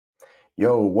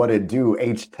Yo, what it do?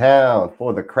 H-Town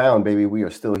for the crown, baby. We are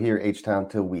still here, H-Town,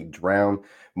 till we drown.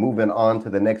 Moving on to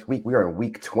the next week. We are in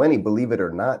week 20, believe it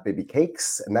or not, baby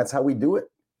cakes. And that's how we do it.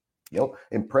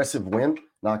 Impressive win,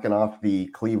 knocking off the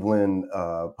Cleveland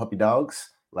Puppy Dogs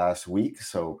last week.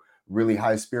 So really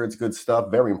high spirits, good stuff.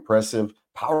 Very impressive,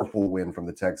 powerful win from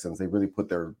the Texans. They really put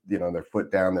their foot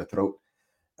down their throat.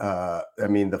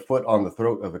 The foot on the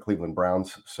throat of the Cleveland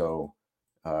Browns. So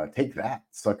take that,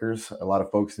 suckers. A lot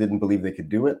of folks didn't believe they could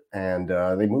do it, and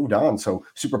they moved on. So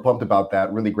super pumped about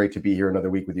that. Really great to be here another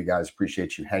week with you guys.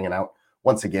 Appreciate you hanging out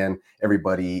once again.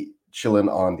 Everybody chilling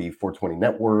on the 420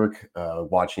 network,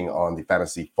 watching on the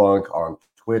Fantasy Funk on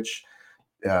Twitch,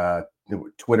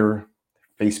 Twitter,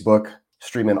 Facebook,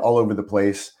 streaming all over the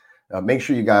place. Make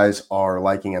sure you guys are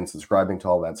liking and subscribing to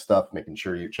all that stuff, making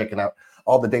sure you're checking out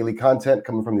all the daily content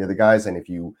coming from the other guys. And if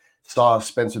you saw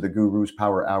Spencer the Guru's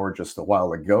Power Hour just a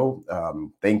while ago,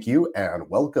 thank you and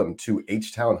welcome to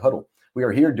H-Town Huddle. We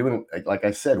are here doing, like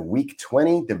I said, week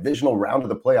 20, divisional round of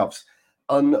the playoffs.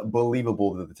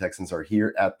 Unbelievable that the Texans are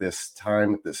here at this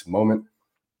time, at this moment.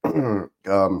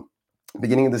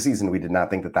 Beginning of the season, we did not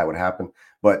think that would happen,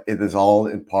 but it is all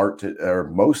in part or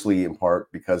mostly in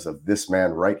part because of this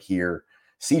man right here,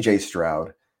 CJ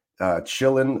Stroud,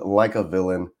 chilling like a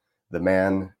villain. The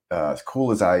man,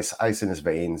 cool as ice in his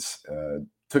veins,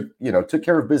 took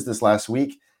care of business last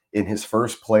week in his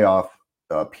first playoff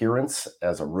appearance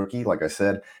as a rookie. Like I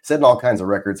said, setting all kinds of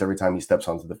records every time he steps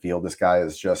onto the field. This guy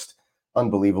is just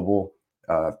unbelievable.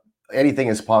 Anything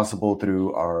is possible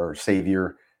through our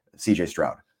savior, CJ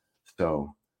Stroud.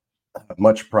 So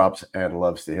much props and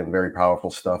loves to him. Very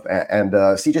powerful stuff. And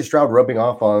CJ Stroud rubbing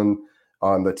off on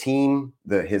the team,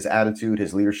 his attitude,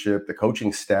 his leadership, the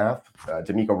coaching staff.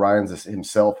 D'Amico Ryans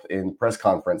himself in press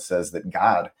conference says that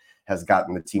God has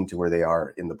gotten the team to where they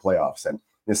are in the playoffs. And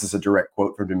this is a direct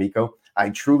quote from D'Amico. I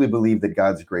truly believe that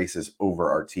God's grace is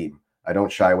over our team. I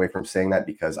don't shy away from saying that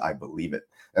because I believe it.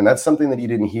 And that's something that you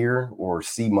didn't hear or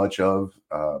see much of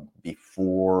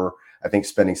before, I think,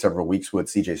 spending several weeks with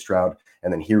CJ Stroud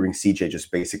and then hearing CJ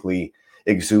just basically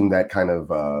exhume that kind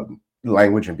of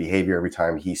language and behavior every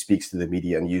time he speaks to the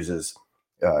media and uses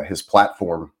his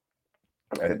platform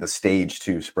at the stage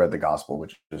to spread the gospel,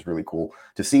 which is really cool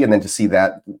to see. And then to see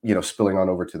that, spilling on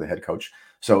over to the head coach.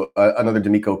 So another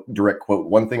D'Amico direct quote,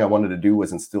 one thing I wanted to do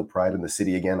was instill pride in the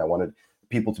city again. I wanted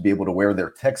people to be able to wear their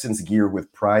Texans gear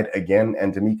with pride again.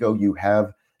 And D'Amico, you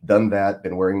have done that,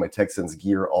 been wearing my Texans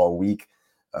gear all week.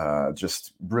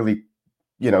 Just really,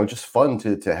 just fun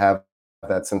to have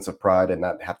that sense of pride and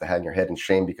not have to hang your head in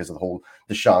shame because of the whole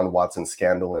Deshaun Watson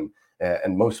scandal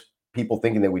and most people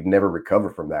thinking that we'd never recover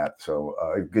from that. So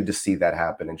good to see that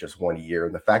happen in just 1 year.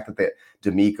 And the fact that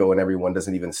D'Amico and everyone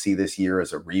doesn't even see this year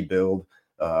as a rebuild,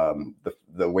 the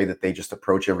way that they just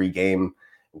approach every game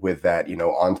with that,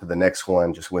 on to the next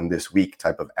one, just win this week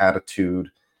type of attitude.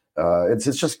 It's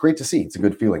just great to see. It's a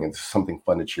good feeling. It's something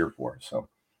fun to cheer for. So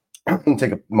I'm going to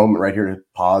take a moment right here to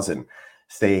pause and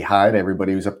say hi to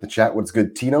everybody who's up in the chat. What's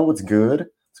good, Tino? What's good?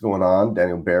 What's going on?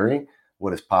 Daniel Barry.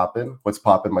 What is popping? What's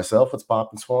popping myself? What's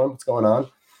popping Swan? What's going on?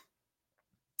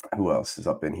 Who else is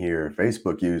up in here?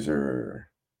 Facebook user.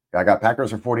 I got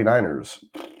Packers or 49ers.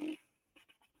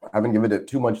 I haven't given it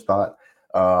too much thought.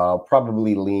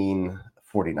 Probably lean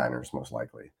 49ers most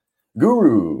likely.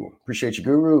 Guru. Appreciate you,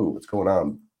 Guru. What's going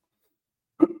on?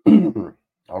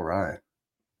 All right.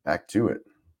 Back to it.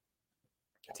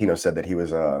 Tino said that he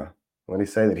was what did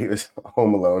he say? That he was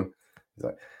home alone. He's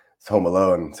like, it's home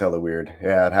alone. It's hella weird.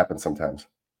 Yeah, it happens sometimes.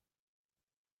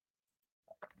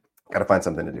 Gotta find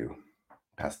something to do.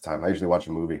 Pass the time. I usually watch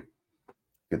a movie.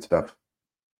 Good stuff.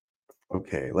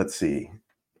 Okay, let's see.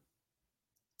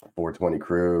 420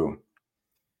 crew.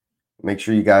 Make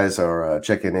sure you guys are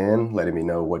checking in, letting me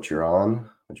know what you're on,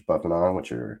 what you're buffing on, what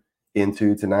you're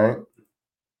into tonight.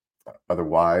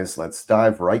 Otherwise, let's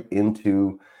dive right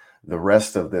into the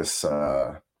rest of this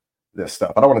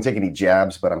stuff. I don't want to take any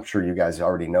jabs, but I'm sure you guys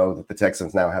already know that the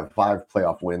Texans now have 5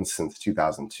 playoff wins since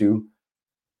 2002.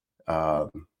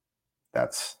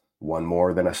 That's one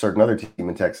more than a certain other team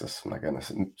in Texas. I'm not going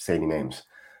to say any names,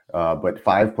 but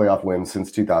 5 playoff wins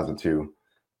since 2002.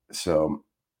 So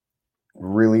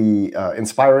really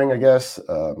inspiring, I guess.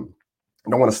 I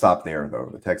don't want to stop there,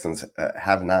 though. The Texans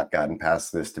have not gotten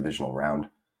past this divisional round,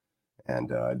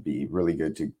 and it'd be really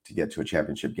good to get to a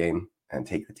championship game and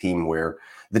take the team where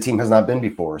the team has not been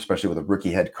before, especially with a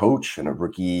rookie head coach and a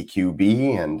rookie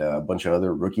QB and a bunch of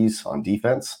other rookies on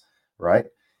defense, right?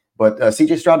 But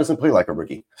CJ Stroud doesn't play like a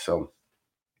rookie. So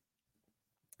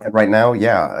And right now,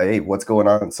 yeah, hey, what's going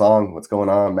on, Song? What's going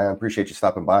on, man? Appreciate you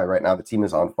stopping by. Right now, the team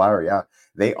is on fire. Yeah,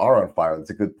 they are on fire.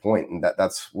 That's a good point, and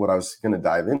that's what I was going to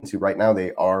dive into. Right now,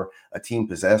 they are a team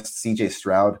possessed. CJ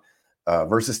Stroud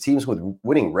versus teams with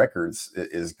winning records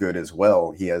is good as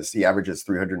well. He averages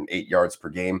 308 yards per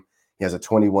game. He has a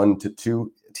 21 to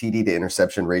 2 TD to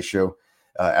interception ratio,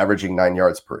 averaging 9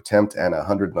 yards per attempt and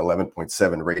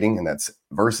 111.7 rating, and that's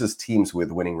versus teams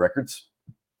with winning records.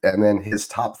 And then his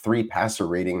top three passer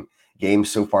rating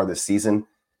games so far this season: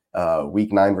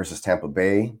 Week 9 versus Tampa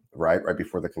Bay, right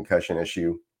before the concussion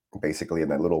issue, basically in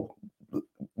that little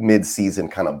mid-season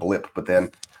kind of blip. But then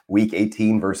Week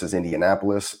 18 versus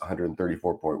Indianapolis,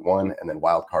 134.1, and then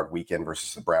Wild Card Weekend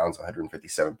versus the Browns,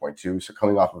 157.2. So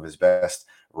coming off of his best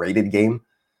rated game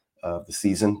of the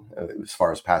season as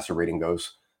far as passer rating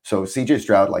goes. So CJ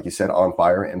Stroud, like you said, on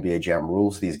fire. NBA Jam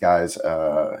rules. These guys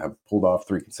have pulled off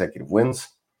 3 consecutive wins.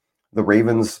 The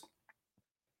Ravens,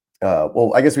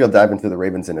 well, I guess we'll dive into the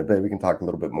Ravens in a bit. We can talk a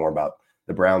little bit more about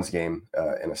the Browns game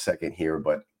in a second here.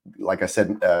 But like I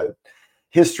said,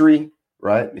 history,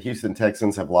 right? The Houston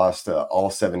Texans have lost all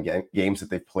 7 games that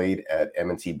they've played at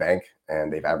M&T Bank,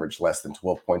 and they've averaged less than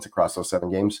 12 points across those 7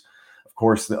 games. Of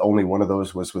course, the only one of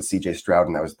those was with CJ Stroud,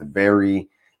 and that was the very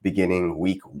beginning,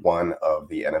 week 1 of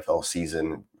the NFL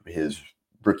season, his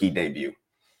rookie debut.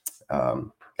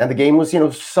 And the game was,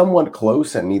 somewhat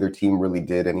close, and neither team really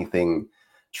did anything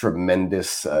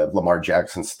tremendous. Lamar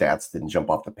Jackson's stats didn't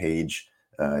jump off the page.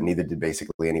 Neither did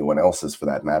basically anyone else's, for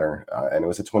that matter. And it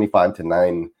was a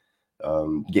 25-9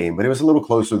 game, but it was a little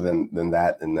closer than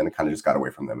that, and then it kind of just got away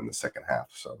from them in the second half.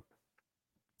 So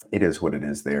it is what it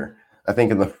is there. I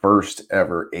think in the first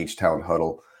ever H-Town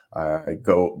huddle, I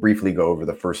briefly go over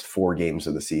the first 4 games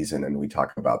of the season, and we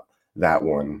talk about that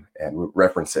one and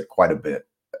reference it quite a bit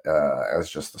as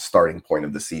just the starting point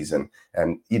of the season,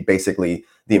 and basically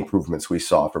the improvements we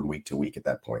saw from week to week at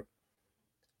that point.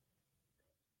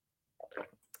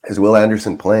 Is Will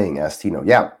Anderson playing? Asked Tino.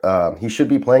 Yeah, he should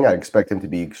be playing. I expect him to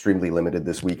be extremely limited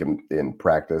this week in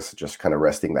practice, just kind of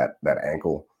resting that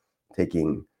ankle,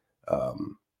 taking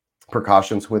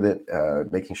precautions with it,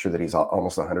 making sure that he's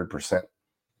almost 100%.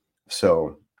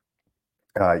 So,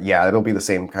 yeah, it'll be the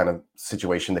same kind of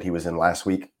situation that he was in last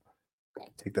week.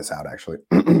 Take this out, actually.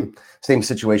 Same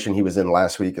situation he was in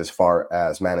last week as far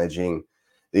as managing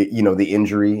the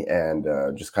injury, and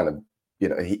just kind of,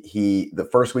 he the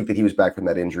first week that he was back from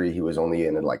that injury, he was only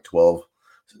in like 12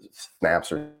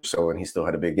 snaps or so, and he still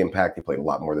had a big impact. He played a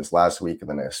lot more this last week, and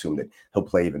then I assume that he'll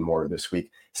play even more this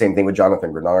week. Same thing with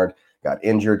Jonathan Grenard. Got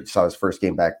injured. He saw his first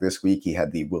game back this week. He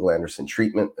had the Will Anderson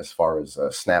treatment as far as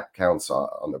snap counts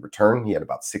on the return. He had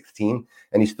about 16,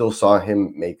 and he still saw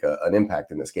him make an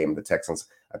impact in this game. The Texans,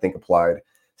 I think, applied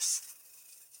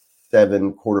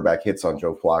 7 quarterback hits on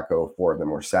Joe Flacco. 4 of them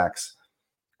were sacks.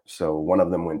 So one of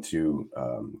them went to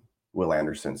Will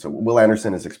Anderson. So Will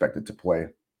Anderson is expected to play.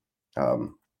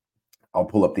 I'll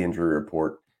pull up the injury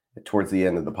report towards the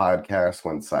end of the podcast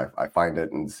once I find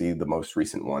it and see the most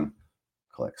recent one.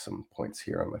 Collect some points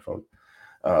here on my phone.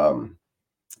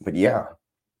 But yeah,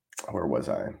 where was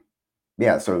I?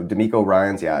 Yeah, so D'Amico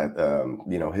Ryans, he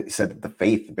said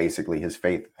that his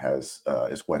faith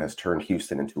is what has turned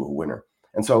Houston into a winner.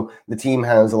 And so the team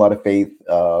has a lot of faith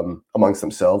amongst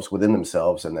themselves, within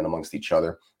themselves, and then amongst each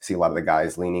other. See a lot of the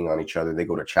guys leaning on each other. They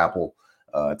go to chapel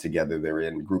together. They're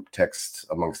in group texts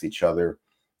amongst each other.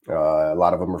 A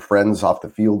lot of them are friends off the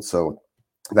field, so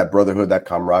that brotherhood, that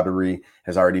camaraderie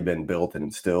has already been built and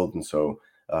instilled. And so,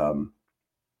 like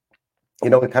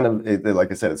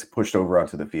I said, it's pushed over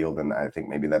onto the field. And I think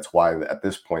maybe that's why at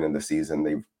this point in the season,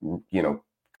 they've,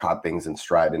 caught things in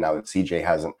stride. And now that CJ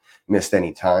hasn't missed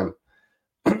any time,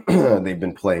 they've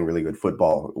been playing really good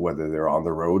football, whether they're on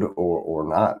the road or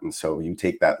not. And so you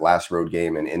take that last road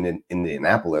game in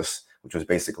Indianapolis, which was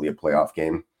basically a playoff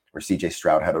game, where CJ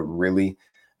Stroud had a really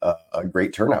a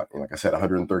great turnout. And like I said,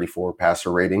 134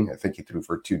 passer rating. I think he threw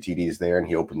for 2 TDs there, and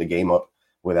he opened the game up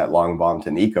with that long bomb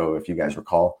to Nico, if you guys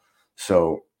recall.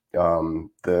 So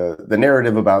the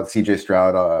narrative about CJ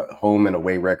Stroud, home and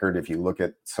away record, if you look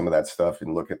at some of that stuff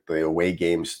and look at the away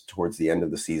games towards the end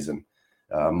of the season,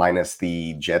 minus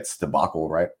the Jets debacle,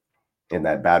 right, in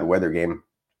that bad weather game,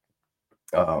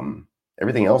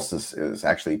 everything else is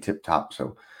actually tip top.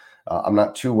 So I'm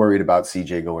not too worried about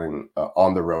CJ going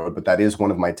on the road, but that is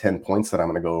one of my 10 points that I'm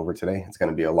going to go over today. It's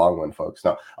going to be a long one, folks.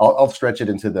 Now I'll stretch it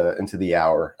into the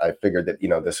hour. I figured that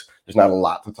there's not a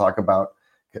lot to talk about,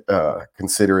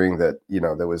 considering that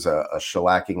there was a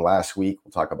shellacking last week.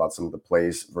 We'll talk about some of the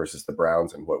plays versus the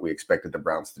Browns and what we expected the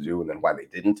Browns to do, and then why they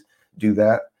didn't do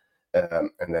that.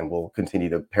 And then we'll continue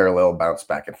to parallel bounce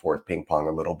back and forth, ping pong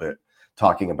a little bit.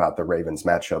 talking about the Ravens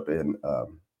matchup in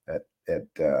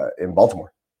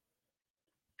Baltimore.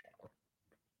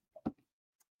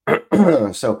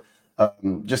 So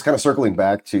just kind of circling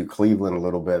back to Cleveland a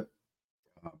little bit.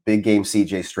 Big game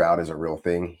CJ Stroud is a real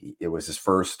thing. It was his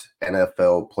first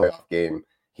NFL playoff game.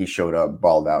 He showed up,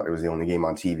 balled out. It was the only game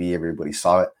on TV. Everybody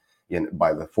saw it.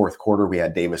 By the fourth quarter, we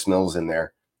had Davis Mills in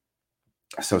there.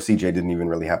 So CJ didn't even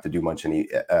really have to do much. In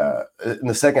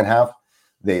the second half,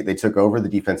 they took over. The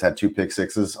defense had 2 pick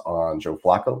sixes on Joe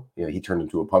Flacco. He turned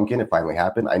into a pumpkin. It finally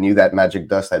happened. I knew that magic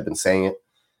dust. I'd been saying it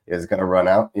is going to run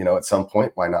out, at some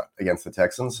point. Why not against the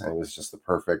Texans? And it was just the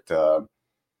perfect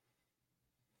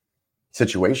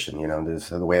situation.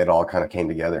 The way it all kind of came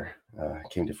together,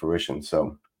 came to fruition.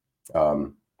 So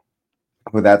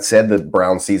with that said, the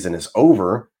Brown season is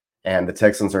over. And the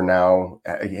Texans are now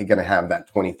going to have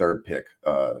that 23rd pick.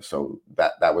 So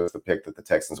that was the pick that the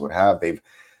Texans would have. They've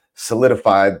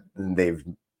solidified, they've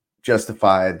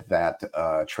justified that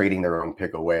trading their own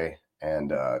pick away and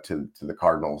to the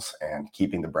Cardinals and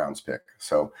keeping the Browns pick.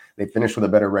 So they finished with a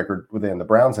better record within the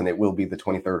Browns, and it will be the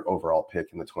 23rd overall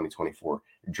pick in the 2024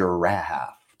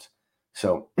 draft.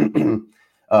 So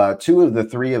 2 of the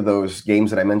 3 of those games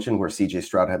that I mentioned where CJ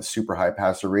Stroud had super high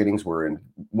passer ratings were in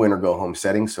win or go home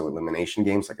settings. So elimination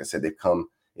games, like I said, they've come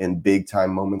in big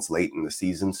time moments late in the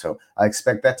season. So I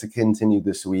expect that to continue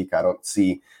this week. I don't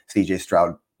see CJ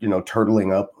Stroud,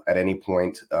 turtling up at any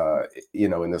point,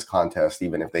 in this contest,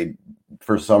 even if they,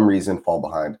 for some reason, fall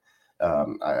behind.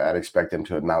 I'd expect him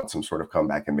to mount some sort of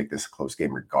comeback and make this a close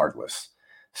game regardless.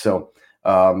 So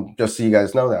just so you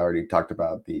guys know, that I already talked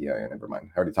about the never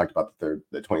mind. I already talked about the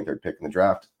 23rd pick in the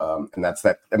draft, and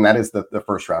that is the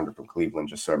first rounder from Cleveland.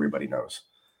 Just so everybody knows.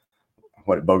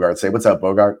 What did Bogart say? What's up,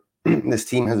 Bogart? This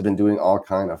team has been doing all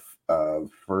kind of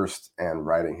first and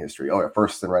writing history. Oh, yeah,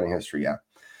 first and writing history. Yeah,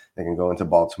 they can go into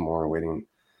Baltimore waiting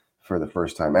for the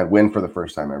first time and win for the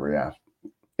first time ever. Yeah,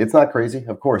 it's not crazy,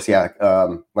 of course. Yeah,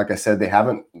 like I said, they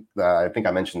haven't. I think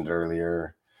I mentioned it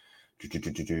earlier.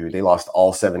 They lost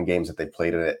all 7 games that they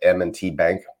played at M&T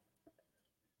Bank,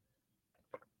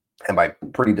 and by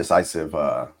pretty decisive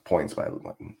points, by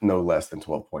no less than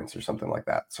 12 points or something like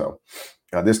that. So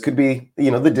this could be,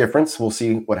 the difference. We'll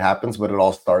see what happens, but it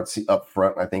all starts up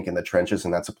front, I think, in the trenches,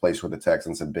 and that's a place where the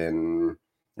Texans have been,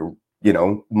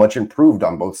 much improved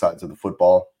on both sides of the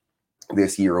football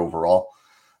this year overall.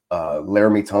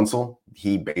 Laramie Tunsil,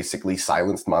 he basically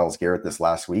silenced Myles Garrett this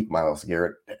last week. Myles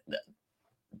Garrett,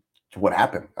 what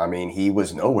happened? I mean, he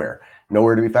was nowhere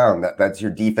to be found. That's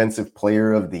your defensive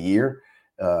player of the year.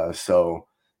 So,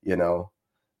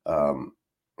 I'll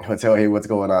tell you what's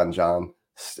going on, John.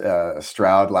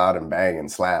 Stroud, loud, and bang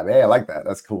and slab. Hey, I like that.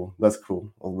 That's cool.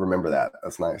 I'll remember that.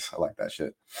 That's nice. I like that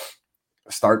shit.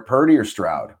 Start Purdy or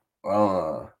Stroud?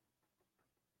 Well,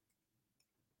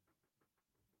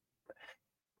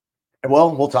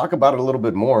 we'll talk about it a little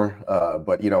bit more,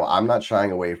 but I'm not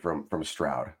shying away from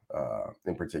Stroud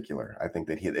in particular. I think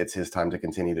that it's his time to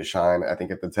continue to shine. I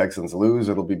think if the Texans lose,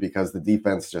 it'll be because the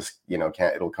defense just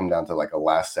can't. It'll come down to like a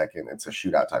last second. It's a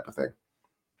shootout type of thing.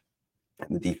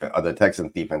 And the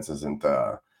Texans defense isn't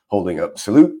holding up.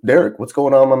 Salute, Derek. What's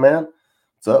going on, my man?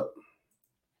 What's up?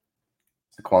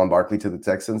 Saquon Barkley to the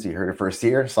Texans. You heard it first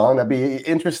here. Song, that'd be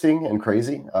interesting and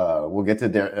crazy. We'll get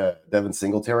to Devin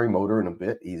Singletary motor in a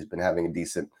bit. He's been having a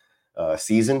decent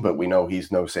season, but we know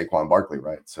he's no Saquon Barkley,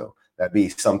 right? So that'd be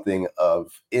something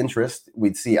of interest.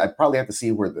 We'd see. I'd probably have to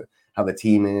see how the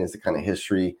team is, the kind of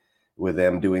history with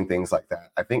them doing things like that.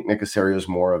 I think Nick Caserio is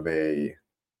more of a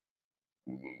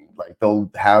they'll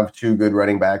have 2 good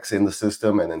running backs in the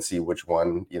system and then see which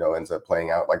one, ends up playing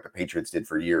out like the Patriots did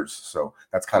for years. So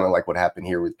that's kind of like what happened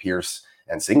here with Pierce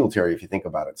and Singletary, if you think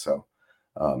about it. So,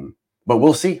 but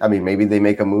we'll see. I mean, maybe they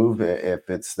make a move if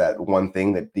it's that one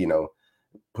thing that,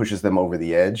 pushes them over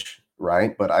the edge,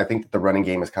 right? But I think that the running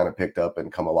game has kind of picked up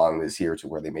and come along this year to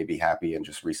where they may be happy and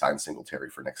just re-sign Singletary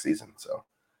for next season. So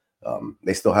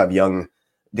they still have young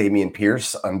Dameon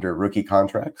Pierce under rookie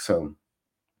contract. So,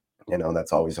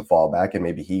 that's always a fallback, and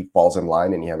maybe he falls in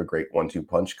line and you have a great 1-2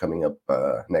 punch coming up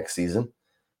next season.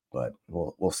 But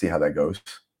we'll see how that goes.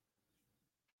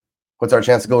 What's our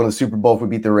chance to go in the Super Bowl if we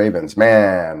beat the Ravens?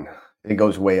 Man, it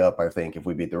goes way up, I think, if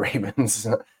we beat the Ravens.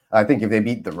 I think if they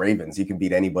beat the Ravens, you can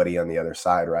beat anybody on the other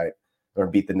side, right? Or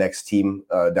beat the next team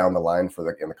down the line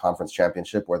in the conference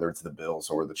championship, whether it's the Bills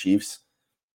or the Chiefs.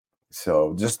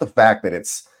 So just the fact that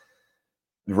it's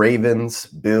Ravens,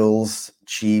 Bills,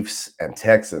 Chiefs, and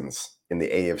Texans in the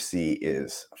AFC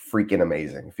is freaking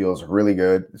amazing. It feels really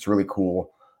good. It's really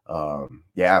cool.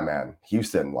 Yeah, man.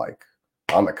 Houston,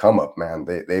 on the come up, man.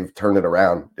 They've turned it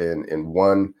around in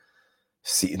one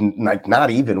season,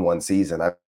 not even one season.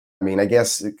 mean, I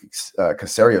guess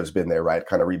Casario's been there, right?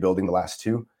 Kind of rebuilding the last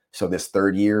two. So this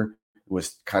third year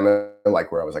was kind of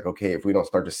like where I was like, okay, if we don't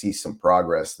start to see some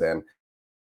progress, then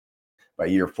by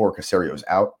year four, Casario's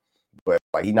out. But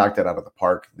like, he knocked it out of the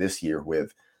park this year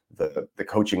with the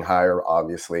coaching hire,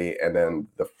 obviously, and then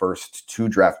the first two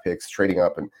draft picks, trading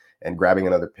up and grabbing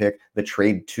another pick. The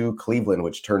trade to Cleveland,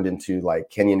 which turned into like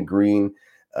Kenyon Green,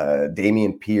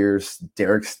 Damian Pierce,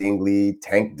 Derek Stingley,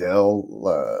 Tank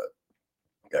Dell,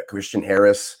 Christian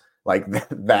Harris. Like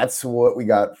that's what we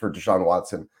got for Deshaun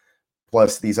Watson.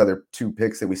 Plus these other two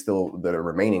picks that are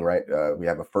remaining. Right, we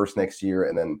have a first next year,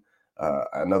 and then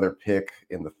another pick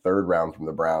in the third round from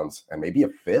the Browns, and maybe a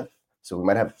fifth. So we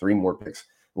might have three more picks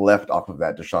left off of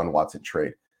that Deshaun Watson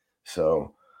trade.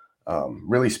 So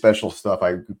really special stuff.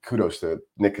 I kudos to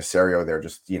Nick Caserio there,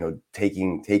 just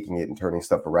taking it and turning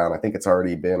stuff around. I think it's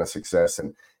already been a success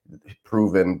and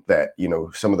proven that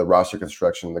some of the roster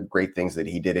construction, the great things that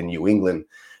he did in New England,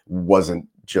 wasn't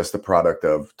just the product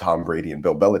of Tom Brady and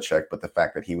Bill Belichick, but the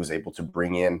fact that he was able to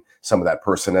bring in some of that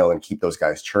personnel and keep those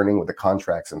guys churning with the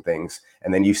contracts and things.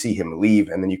 And then you see him leave,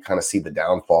 and then you kind of see the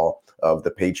downfall of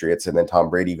the Patriots, and then Tom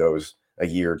Brady goes a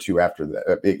year or two after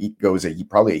that. It goes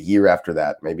probably a year after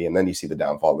that, maybe, and then you see the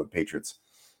downfall of the Patriots.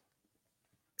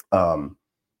 And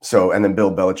then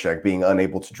Bill Belichick being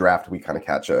unable to draft, we kind of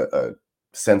catch a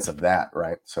sense of that,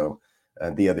 right? So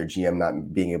the other GM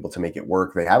not being able to make it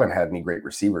work. They haven't had any great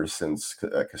receivers since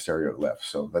Caserio left.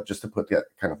 So that just to put that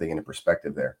kind of thing into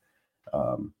perspective there.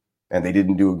 And they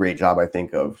didn't do a great job, I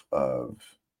think, of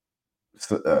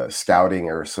scouting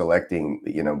or selecting,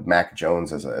 Mac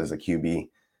Jones as a QB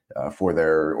for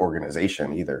their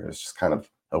organization either. It's just kind of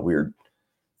a weird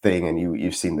thing, and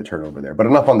you've seen the turnover there. But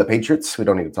enough on the Patriots. We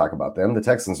don't need to talk about them. The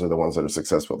Texans are the ones that are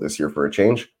successful this year for a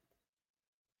change.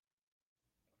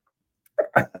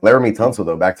 Laramie Tunsil,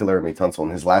 though, back to Laramie Tunsil. In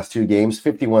his last two games,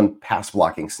 51 pass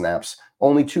blocking snaps,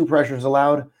 only 2 pressures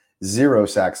allowed, 0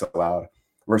 sacks allowed.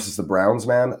 Versus the Browns,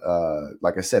 man,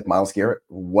 like I said, Myles Garrett,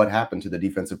 what happened to the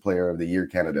Defensive Player of the Year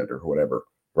candidate or whatever,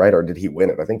 right? Or did he win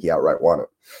it? I think he outright won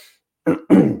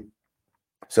it.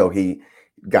 So he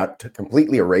got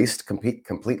completely erased,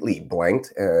 completely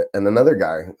blanked. And another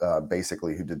guy,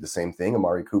 basically, who did the same thing,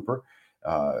 Amari Cooper.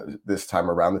 This time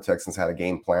around, the Texans had a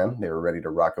game plan. They were ready to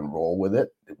rock and roll with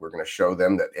it. We're going to show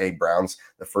them that, hey, Browns,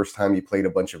 the first time you played a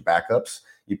bunch of backups,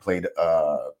 you played,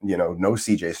 no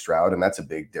CJ Stroud, and that's a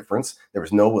big difference. There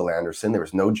was no Will Anderson. There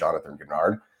was no Jonathan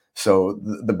Gennard. So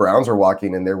the Browns are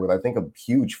walking in there with, I think, a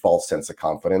huge false sense of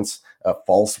confidence, a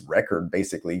false record,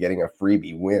 basically getting a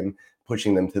freebie win,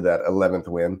 pushing them to that 11th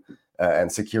win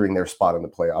and securing their spot in the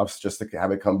playoffs, just to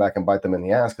have it come back and bite them in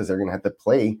the ass, because they're going to have to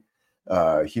play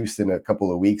Houston a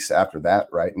couple of weeks after that,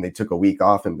 right? And they took a week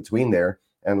off in between there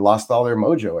and lost all their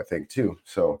mojo, I think, too.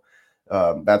 So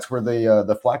that's where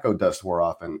the Flacco dust wore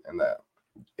off, and that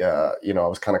I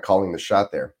was kind of calling the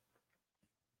shot there,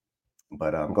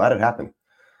 but I'm glad it happened.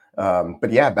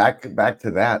 But yeah, back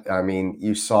to that. I mean,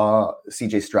 you saw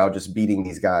CJ Stroud just beating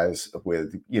these guys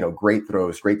with great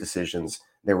throws, great decisions.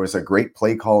 There was a great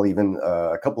play call, even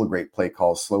a couple of great play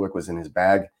calls. Slowick was in his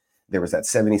bag. There was that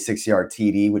 76-yard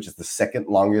TD, which is the second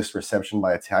longest reception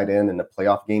by a tight end in a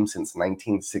playoff game since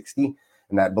 1960.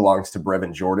 And that belongs to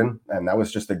Brevin Jordan. And that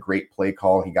was just a great play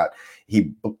call.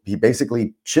 He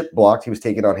basically chip blocked. He was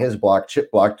taking on his block, chip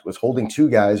blocked, was holding 2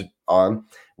 guys on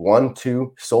 1,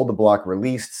 2, sold the block,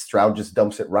 released. Stroud just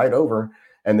dumps it right over.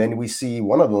 And then we see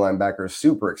one of the linebackers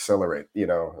super accelerate,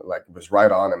 like it was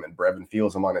right on him, and Brevin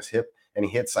feels him on his hip, and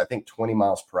he hits, I think, 20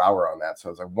 miles per hour on that. So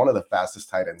it's like one of the fastest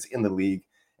tight ends in the league.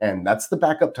 And that's the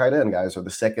backup tight end, guys, or the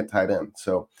second tight end.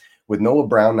 So with Noah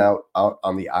Brown out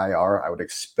on the IR, I would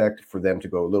expect for them to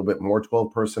go a little bit more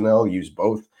 12 personnel, use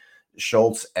both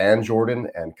Schultz and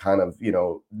Jordan, and kind of,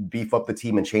 beef up the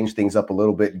team and change things up a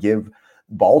little bit, give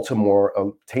Baltimore a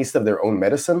taste of their own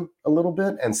medicine a little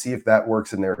bit, and see if that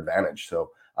works in their advantage. So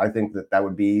I think that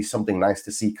would be something nice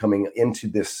to see coming into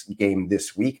this game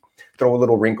this week. Throw a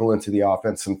little wrinkle into the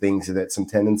offense, some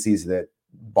tendencies that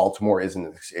Baltimore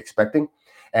isn't expecting.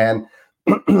 And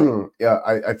yeah,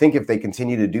 I think if they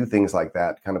continue to do things like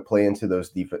that, kind of play into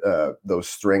those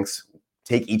strengths,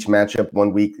 take each matchup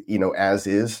one week, as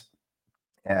is,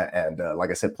 and like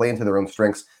I said, play into their own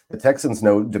strengths. The Texans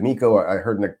know, D'Amico, I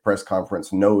heard in a press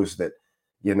conference, knows that,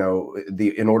 in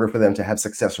order for them to have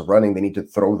success running, they need to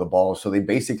throw the ball. So they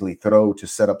basically throw to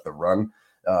set up the run.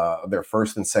 Their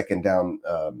first and second down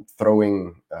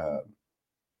throwing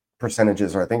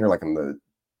percentages are like in the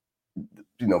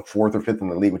 4th or 5th in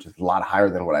the league, which is a lot higher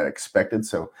than what I expected.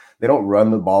 So they don't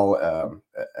run the ball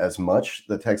as much,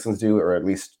 the Texans do, or at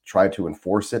least try to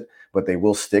enforce it, but they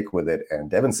will stick with it. And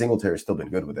Devin Singletary has still been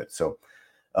good with it. So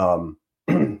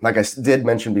Like I did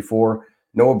mention before,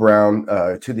 Noah Brown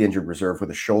to the injured reserve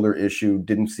with a shoulder issue.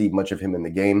 Didn't see much of him in the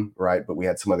game, right? But we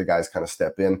had some other guys kind of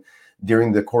step in.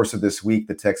 During the course of this week,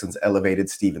 the Texans elevated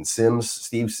Steve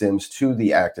Sims to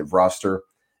the active roster,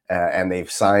 and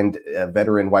they've signed a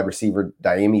veteran wide receiver,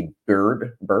 Daemi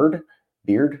Bird. I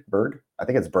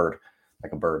think it's Bird,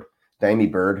 like a bird.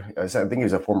 Daemi Bird. I think he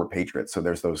was a former Patriot, so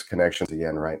there's those connections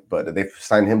again, right? But they've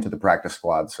signed him to the practice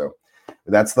squad, so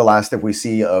that's the last that we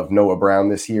see of Noah Brown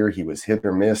this year. He was hit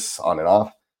or miss on and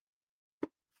off.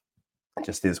 It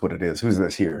just is what it is. Who's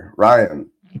this here? Ryan.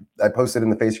 I posted in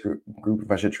the Facebook group if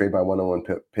I should trade my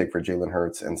 101 pick for Jalen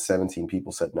Hurts, and 17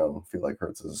 people said no. Feel like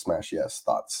Hurts is a smash. Yes.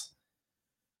 Thoughts?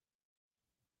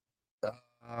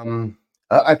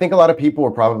 I think a lot of people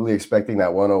were probably expecting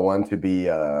that 101 to be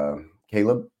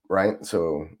Caleb, right?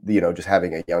 So, just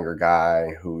having a younger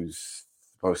guy who's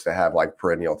supposed to have like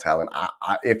perennial talent.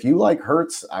 If you like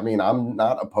Hurts, I mean, I'm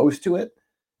not opposed to it,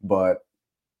 but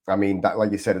I mean,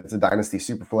 like you said, it's a dynasty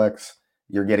super flex.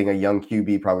 You're getting a young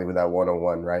QB probably with that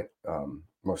 101, right?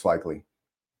 Most likely.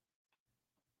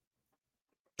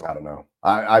 I don't know.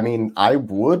 I mean, I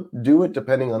would do it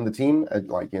depending on the team.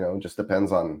 Just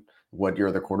depends on what your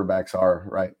other quarterbacks are,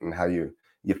 right? And how you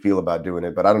feel about doing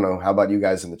it. But I don't know. How about you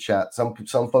guys in the chat?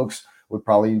 Some folks would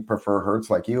probably prefer Hurts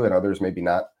like you, and others maybe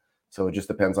not. So it just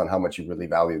depends on how much you really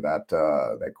value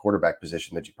that quarterback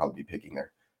position that you'd probably be picking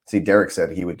there. See, Derek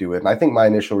said he would do it, and I think my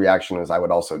initial reaction is I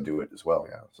would also do it as well.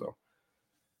 Yeah, so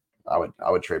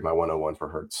I would trade my 101 for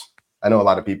Hurts. I know a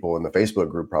lot of people in the Facebook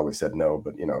group probably said no,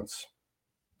 but it's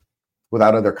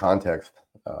without other context.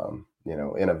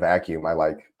 In a vacuum, I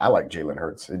like Jalen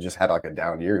Hurts. It just had like a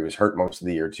down year. He was hurt most of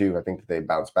the year too. I think that they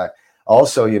bounced back.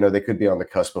 Also, they could be on the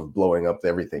cusp of blowing up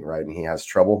everything, right? And he has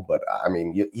trouble, but I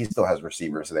mean, he still has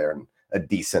receivers there and a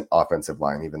decent offensive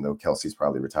line, even though Kelsey's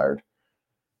probably retired.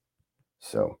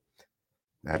 So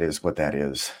that is what that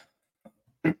is.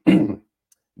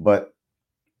 But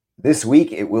this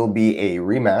week it will be a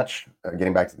rematch.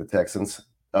 Getting back to the Texans,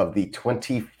 of the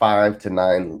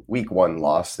 25-9 week 1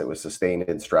 loss that was sustained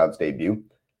in Stroud's debut.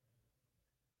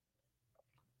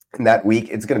 And that week,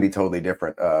 it's going to be totally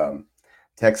different.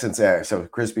 Texans, so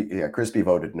Crispy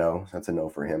voted no. That's a no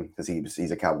for him because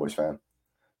he's a Cowboys fan.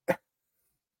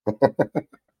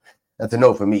 That's a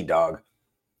no for me, dog.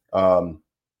 But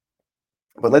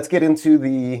let's get into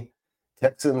the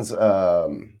Texans, or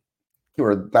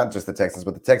not just the Texans,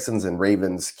 but the Texans and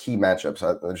Ravens key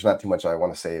matchups. There's not too much I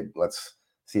want to say. Let's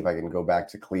see if I can go back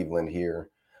to Cleveland here.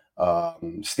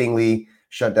 Stingley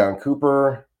shut down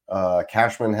Cooper.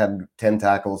 Cashman had 10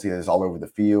 tackles. He was all over the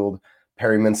field.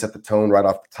 Perryman set the tone right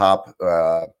off the top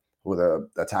with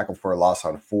a tackle for a loss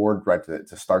on Ford right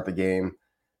to start the game.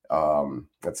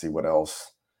 Let's see what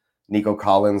else. Nico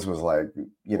Collins was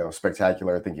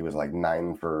spectacular. I think he was like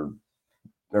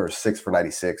 6 for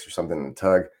 96 or something in the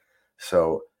tug.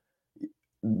 So,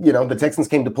 the Texans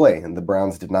came to play and the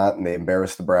Browns did not, and they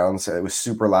embarrassed the Browns. It was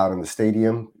super loud in the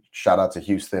stadium. Shout out to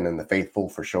Houston and the faithful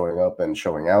for showing up and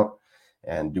showing out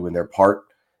and doing their part.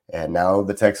 And now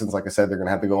the Texans, like I said, they're going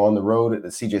to have to go on the road at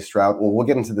CJ Stroud. Well, we'll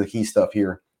get into the key stuff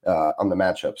here on the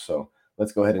matchup. So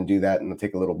let's go ahead and do that. And we'll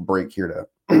take a little break here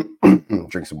to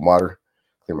drink some water,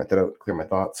 clear my throat, clear my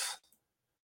thoughts.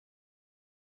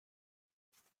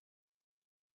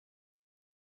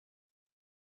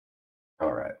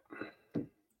 All right.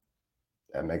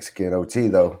 That Mexican OT,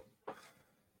 though.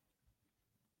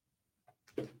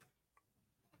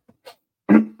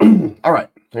 All right,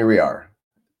 here we are.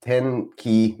 10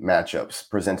 key matchups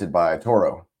presented by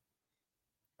Toro.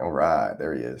 All right,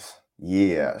 there he is.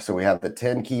 Yeah, so we have the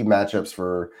 10 key matchups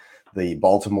for the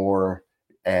Baltimore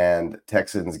and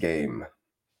Texans game.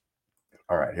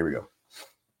 All right, here we go.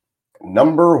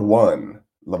 Number 1,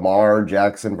 Lamar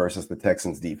Jackson versus the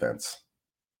Texans defense.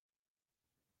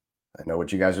 I know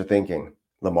what you guys are thinking.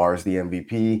 Lamar's the MVP.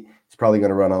 He's probably going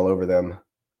to run all over them.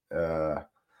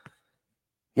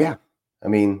 Yeah, I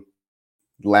mean,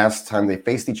 last time they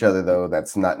faced each other, though,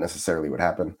 that's not necessarily what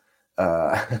happened.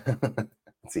 Let's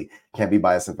see. Can't be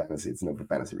biased in fantasy. It's no for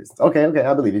fantasy reasons. Okay.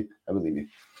 I believe you.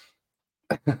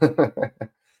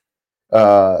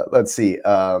 Let's see.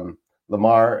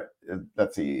 Lamar,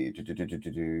 let's see.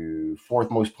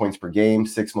 4th most points per game,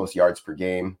 6th most yards per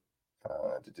game.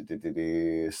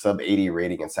 Sub 80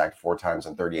 rating and sacked 4 times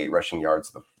and 38 rushing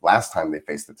yards the last time they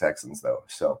faced the Texans, though.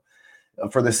 So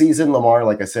for the season, Lamar,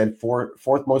 like I said,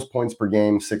 4th most points per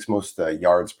game, 6th most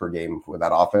yards per game with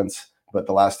that offense. But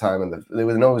the last time, it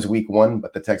was week 1,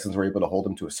 but the Texans were able to hold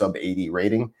him to a sub 80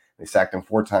 rating. They sacked him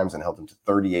 4 times and held him to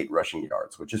 38 rushing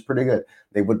yards, which is pretty good.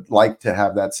 They would like to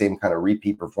have that same kind of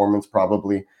repeat performance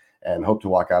probably and hope to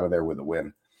walk out of there with a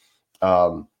win.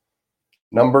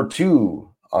 Number 2.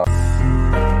 Yes.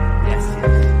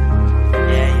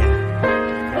 Yeah.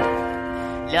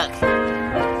 Look,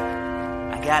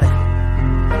 I got it.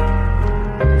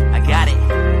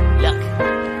 Look,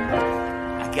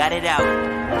 I got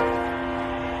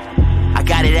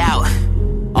it out.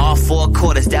 All 4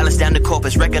 quarters, Dallas down to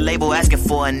Corpus. Record label asking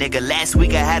for a nigga. Last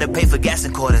week I had to pay for gas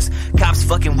and quarters. Cops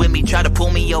fucking with me, try to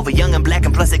pull me over. Young and black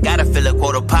and plus I gotta fill a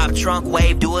quota. Pop trunk,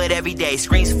 wave, do it every day.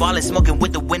 Screens falling, smoking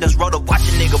with the windows rolled up. Watch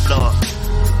a nigga blow up.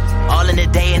 All in the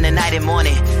day and the night and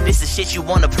morning. This is shit you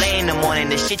wanna play in the morning.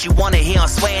 This shit you wanna hear on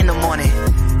Sway in the morning.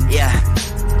 Yeah.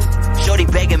 Shorty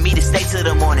begging me to stay till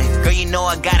the morning. Girl, you know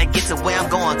I gotta get to where I'm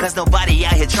going. Cause nobody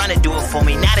out here trying to do it for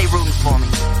me. Now they rooting for me.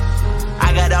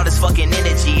 I got all this fucking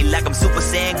energy, like I'm Super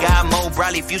Saiyan God mode,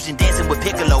 Brawley fusion dancing with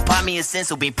Piccolo. Pop me a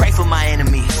sense, be pray for my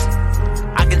enemies.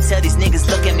 I can tell these niggas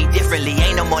look at me differently,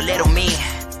 ain't no more little me.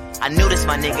 I knew this,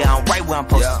 my nigga, I'm right where I'm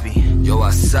supposed to be. Yo,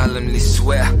 I solemnly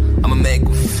swear, I'ma make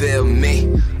them feel me.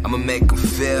 I'ma make them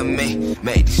feel me.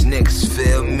 Make these niggas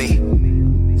feel me.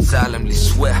 Solemnly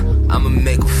swear, I'ma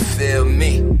make them feel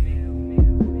me.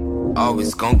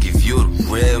 Always gon' give you the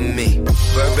real me.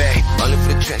 Burberry, only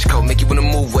for the trench coat, make you wanna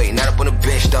move weight, not up on the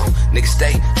bench though. Niggas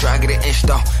stay, try and get an inch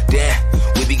though. Damn,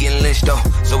 we be getting lynched though.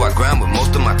 So I grind with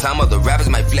most of my time, other rappers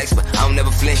might flex, but I don't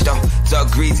never flinch though.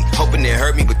 Talk greasy, hoping it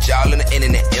hurt me, but y'all on the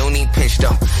internet, it don't even pinch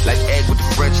though. Like egg with the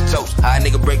French toast, how a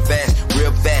nigga break fast,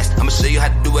 real fast. I'ma show you how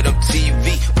to do it on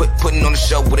TV, putting on the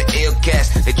show with an ill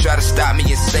cast. They try to stop me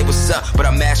and say what's up, but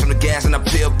I mash on the gas and I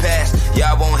peel past.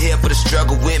 Y'all won't here for the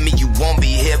struggle with me, you won't be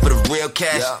here for the real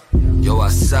cash. Yo, I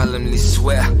solemnly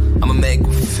swear, I'ma make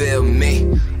them feel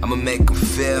me. I'ma make them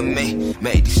feel me.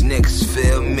 Make these niggas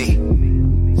feel me.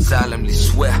 Solemnly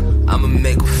swear, I'ma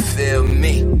make them feel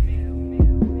me.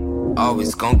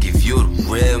 Always gon' give you the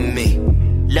real me.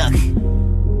 Look,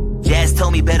 Jazz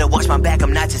told me better watch my back,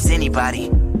 I'm not just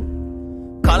anybody.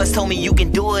 Carlos told me you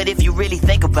can do it if you really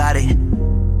think about it.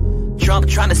 Trump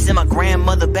trying to send my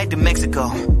grandmother back to Mexico.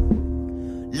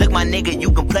 Look, my nigga,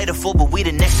 you can play the fool, but we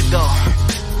the next to go.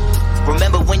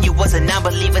 Remember when you was a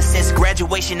non-believer since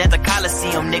graduation at the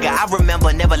Coliseum, nigga? I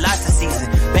remember, never lost a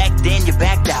season. Back then, you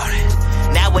backed out.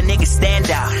 Now a nigga stand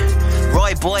out.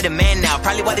 Roy boy, the man now.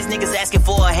 Probably why these niggas asking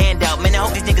for a handout. Man, I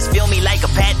hope these niggas feel me like a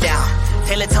pat down.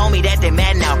 Taylor told me that they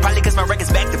mad now. Probably cause my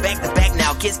record's back to back to back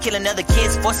now. Kids killing other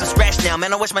kids for some scratch now.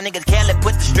 Man, I wish my niggas Khaled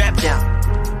put the strap down.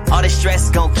 All this stress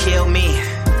gon' kill me.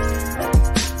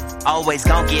 Always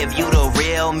gon' give you the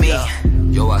real me.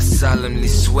 Yo, I solemnly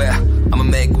swear, I'ma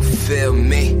make them feel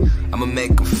me. I'ma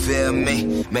make them feel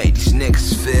me. Make these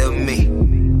niggas feel me.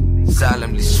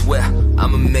 Solemnly swear,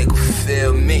 I'ma make them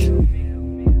feel me.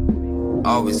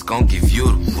 Always gon' give you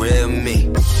the real me.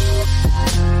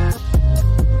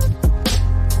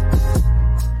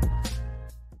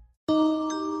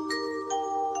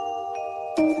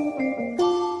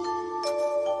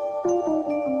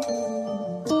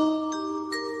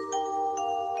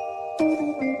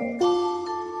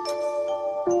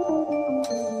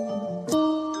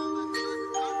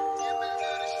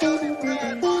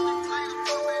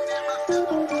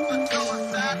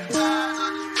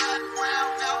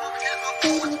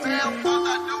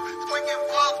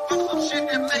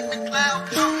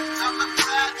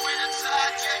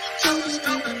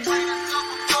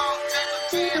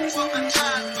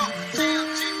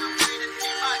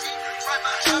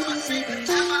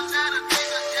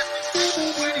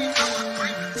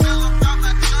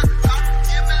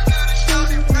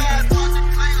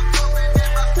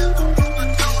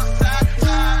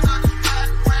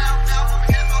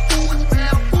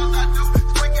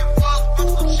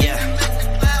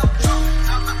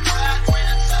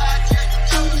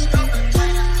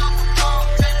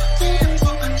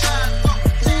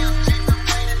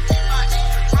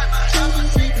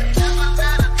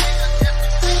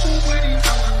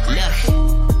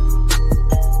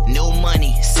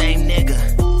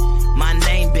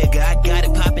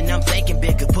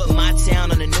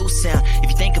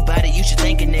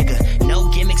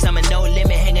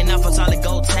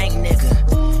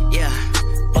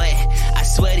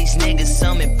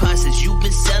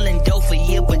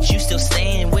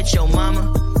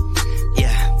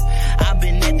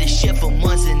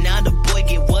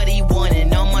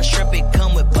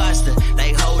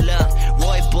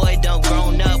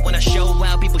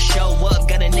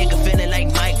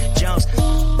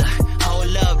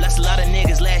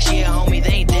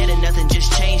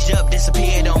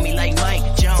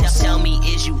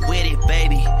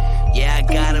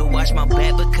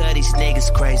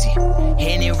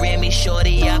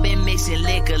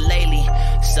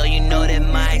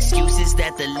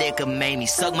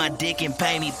 Suck my dick and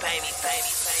pay me.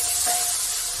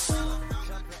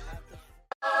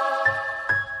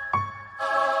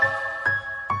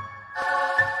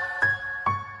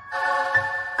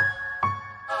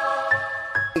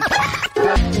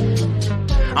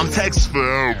 I'm Texas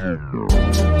forever.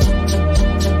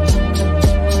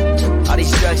 All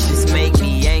these structures make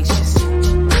me anxious. Look,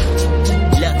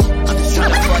 I'm just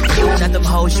trying to fuck you, not them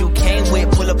hoes you came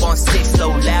with. Pull up on 6 so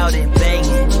loud and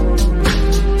banging.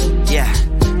 Yeah,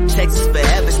 Texas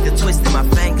forever, still twisting my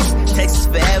fingers. Texas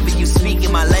forever, you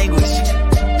speaking my language.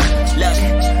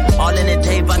 Look, all in a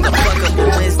day, about to fuck up on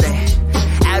Wednesday.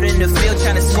 Out in the field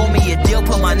trying to score me a deal,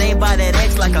 put my name by that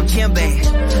X like I'm Kimbe.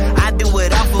 I do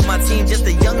it off of my team, just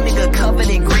a young nigga covered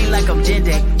in green like I'm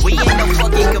Jende. We ain't no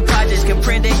fucking compadres,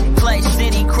 comprende. Clutch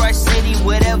city, crush city,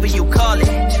 whatever you call it.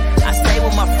 I stay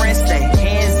with my friends, stay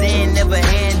hands in, never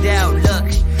hand out. Look,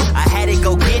 I had to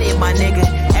go get it, my nigga.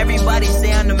 Everybody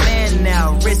say I'm the man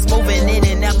now. Wrist moving in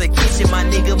and out the kitchen, my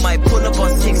nigga might pull up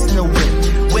on 6 in the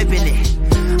whip, whipping it.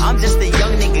 I'm just a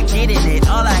young nigga getting it.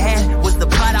 All I had was the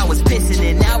pot I was pissing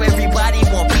in. Now everybody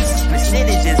want pieces,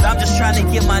 percentages. I'm just trying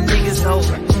to get my niggas hope.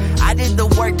 I did the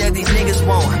work that these niggas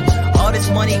want. All this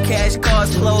money, cash,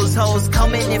 cars, clothes, hoes.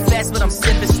 Coming in fast, but I'm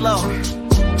sipping slow.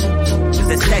 Cause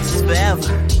it's Texas forever.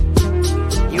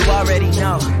 You already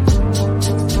know.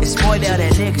 It's spoiled out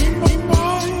that nigga.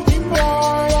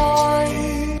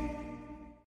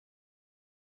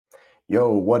 Yo,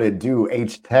 what it do,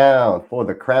 H-Town, for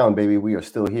the crown, baby. We are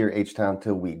still here, H-Town,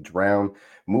 till we drown.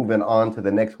 Moving on to the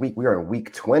next week. We are in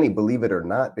week 20, believe it or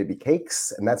not, baby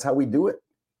cakes, and that's how we do it.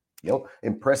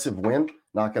 Impressive win,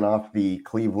 knocking off the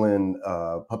Cleveland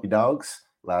Puppy Dogs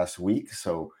last week.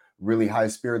 So really high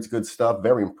spirits, good stuff,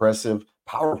 very impressive,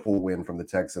 powerful win from the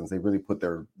Texans. They really put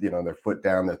their foot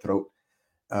down their throat.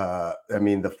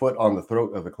 The foot on the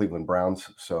throat of the Cleveland Browns.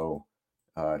 So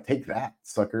take that,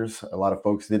 suckers. A lot of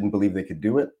folks didn't believe they could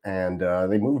do it, and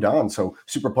they moved on. So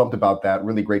super pumped about that.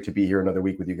 Really great to be here another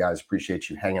week with you guys. Appreciate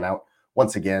you hanging out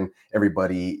once again.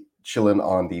 Everybody chilling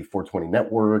on the 420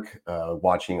 network,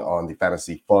 watching on the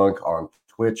Fantasy Funk on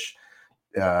Twitch,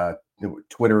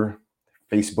 Twitter,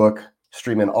 Facebook,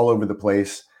 streaming all over the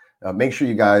place. Make sure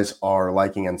you guys are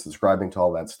liking and subscribing to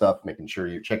all that stuff, making sure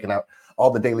you're checking out all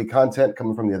the daily content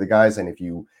coming from the other guys. And if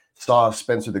you saw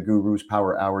Spencer the Guru's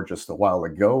Power Hour just a while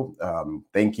ago,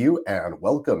 thank you and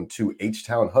welcome to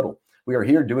H-Town Huddle. We are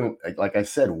here doing, like I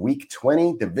said, week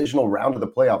 20, divisional round of the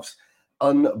playoffs.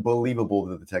 Unbelievable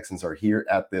that the Texans are here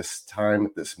at this time,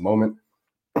 at this moment.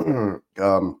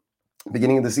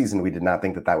 Beginning of the season, we did not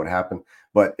think that would happen,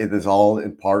 but it is all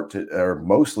in part or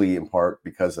mostly in part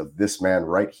because of this man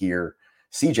right here,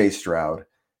 CJ Stroud,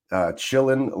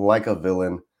 chilling like a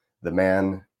villain. The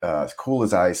man, cool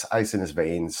as ice in his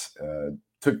veins,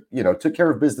 took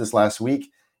care of business last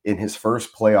week in his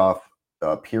first playoff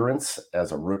appearance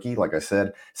as a rookie. Like I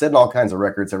said, setting all kinds of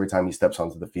records every time he steps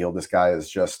onto the field. This guy is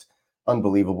just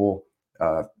unbelievable.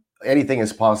 Anything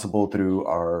is possible through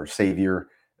our savior,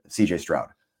 CJ Stroud.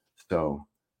 So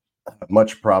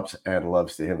much props and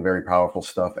loves to him. Very powerful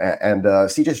stuff. And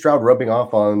CJ Stroud rubbing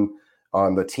off on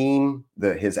the team,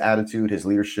 his attitude, his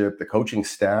leadership, the coaching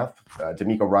staff.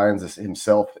 D'Amico Ryans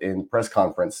himself in press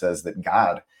conference says that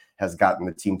God has gotten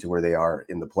the team to where they are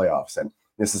in the playoffs. And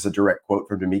this is a direct quote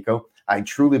from D'Amico. I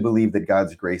truly believe that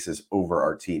God's grace is over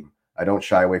our team. I don't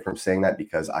shy away from saying that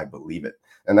because I believe it.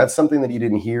 And that's something that you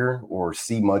didn't hear or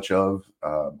see much of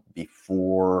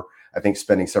before, I think,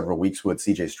 spending several weeks with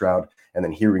CJ Stroud and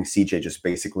then hearing CJ just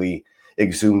basically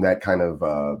exhume that kind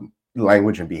of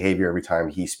language and behavior every time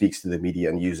he speaks to the media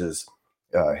and uses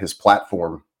his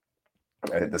platform,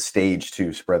 the stage,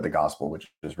 to spread the gospel,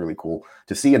 which is really cool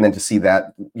to see. And then to see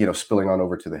that, spilling on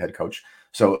over to the head coach.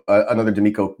 So another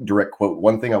D'Amico direct quote.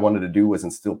 One thing I wanted to do was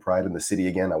instill pride in the city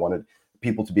again. I wanted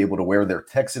people to be able to wear their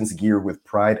Texans gear with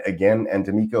pride again. And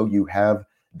D'Amico, you have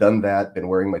done that. Been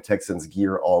wearing my Texans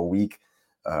gear all week.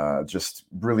 Just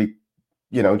really,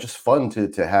 just fun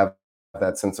to have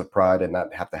that sense of pride and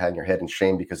not have to hang your head in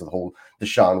shame because of the whole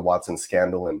Deshaun Watson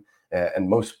scandal and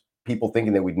most people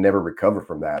thinking that we'd never recover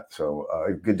from that. So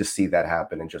good to see that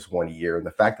happen in just 1 year. And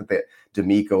the fact that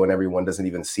D'Amico and everyone doesn't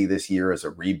even see this year as a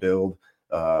rebuild,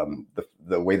 the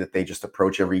way that they just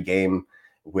approach every game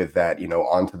with that,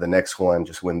 on to the next one,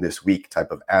 just win this week type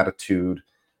of attitude.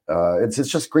 It's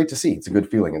just great to see. It's a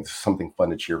good feeling. It's something fun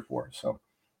to cheer for. So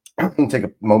I'm going to take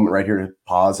a moment right here to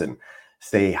pause and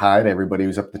say hi to everybody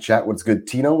who's up in the chat. What's good,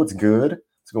 Tino? What's good?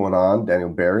 What's going on? Daniel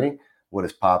Barry. What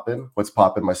is popping? What's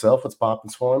popping myself? What's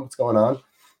popping Swan? What's going on?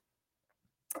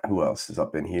 Who else is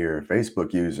up in here?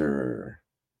 Facebook user.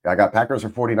 I got Packers or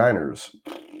 49ers.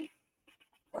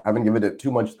 I haven't given it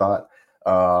too much thought.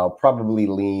 Probably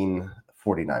lean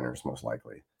 49ers most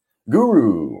likely.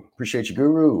 Guru. Appreciate you,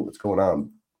 Guru. What's going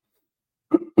on?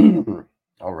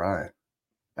 All right.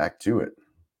 Back to it.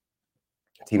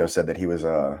 Tino said that he was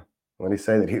what did he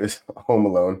say? That he was home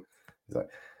alone. He's like,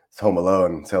 It's Home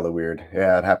Alone. It's hella weird.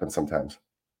 Yeah, it happens sometimes.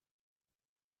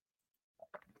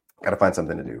 Gotta find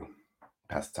something to do.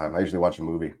 Pass the time. I usually watch a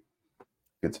movie.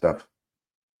 Good stuff.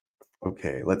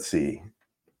 Okay, let's see.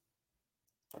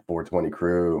 420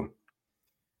 crew.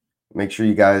 Make sure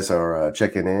you guys are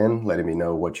checking in, letting me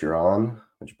know what you're on,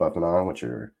 what you're buffing on, what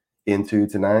you're into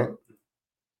tonight.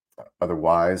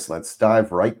 Otherwise, let's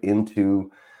dive right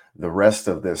into the rest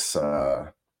of this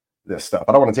stuff.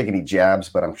 I don't want to take any jabs,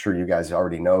 but I'm sure you guys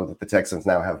already know that the Texans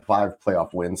now have 5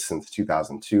 playoff wins since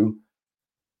 2002.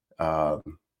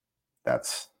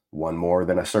 That's one more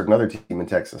than a certain other team in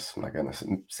Texas. I'm not going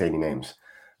to say any names,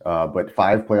 but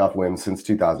 5 playoff wins since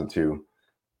 2002.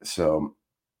 So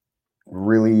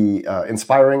really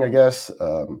inspiring, I guess.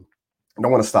 I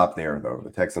don't want to stop there, though.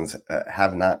 The Texans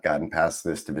have not gotten past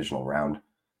this divisional round,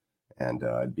 and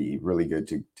it'd be really good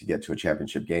to get to a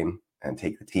championship game and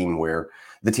take the team where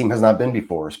the team has not been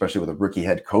before, especially with a rookie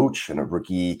head coach and a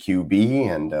rookie QB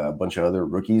and a bunch of other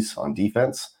rookies on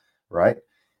defense, right?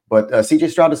 But CJ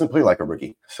Stroud doesn't play like a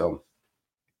rookie. So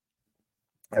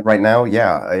and right now,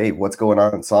 yeah, hey, what's going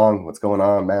on, Song? What's going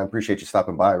on, man? Appreciate you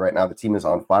stopping by. Right now, the team is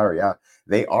on fire. Yeah,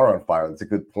 they are on fire. That's a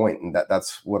good point. And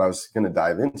that's what I was going to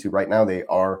dive into. Right now, they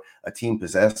are a team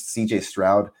possessed. CJ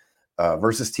Stroud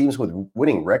versus teams with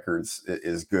winning records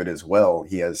is good as well.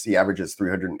 He averages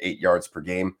 308 yards per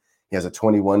game. He has a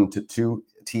 21-2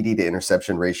 TD to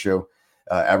interception ratio,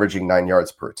 averaging 9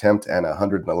 yards per attempt and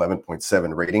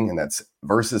 111.7 rating. And that's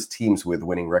versus teams with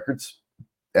winning records.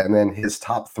 And then his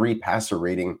top 3 passer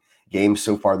rating games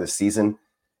so far this season,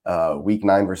 week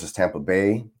 9 versus Tampa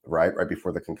Bay, right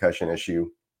before the concussion issue,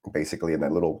 basically in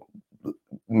that little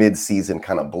mid-season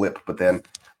kind of blip. But then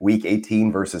week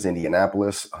 18 versus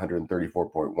Indianapolis,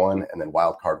 134.1, and then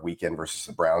wild card weekend versus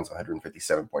the Browns,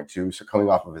 157.2. So coming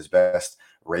off of his best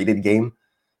rated game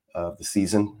of the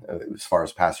season as far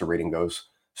as passer rating goes.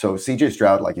 So CJ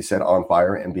Stroud, like you said, on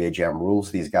fire. NBA Jam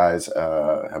rules. These guys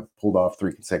have pulled off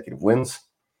 3 consecutive wins.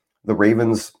 The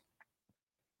Ravens,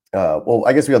 well,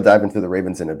 I guess we'll dive into the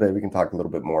Ravens in a bit. We can talk a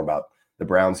little bit more about the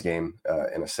Browns game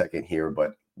in a second here.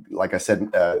 But like I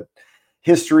said,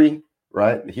 history,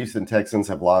 right? The Houston Texans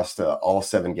have lost all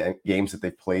 7 games that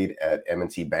they've played at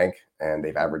M&T Bank, and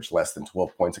they've averaged less than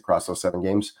 12 points across those 7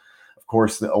 games. Of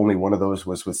course, the only one of those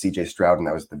was with CJ Stroud, and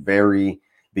that was the very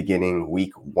beginning,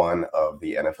 week 1 of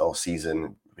the NFL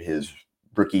season, his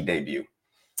rookie debut.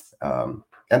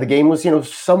 And the game was,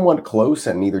 somewhat close,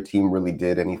 and neither team really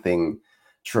did anything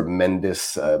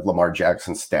tremendous. Lamar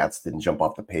Jackson's stats didn't jump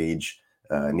off the page.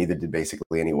 Neither did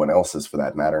basically anyone else's, for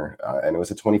that matter. And it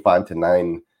was a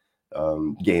 25-9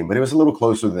 game, but it was a little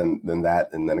closer than that,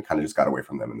 and then it kind of just got away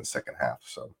from them in the second half.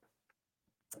 So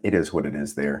it is what it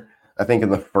is there. I think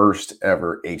in the first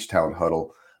ever H-Town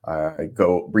Huddle, I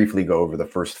briefly go over the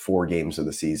first 4 games of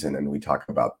the season, and we talk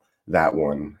about that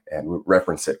one and we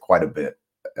reference it quite a bit.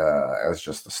 As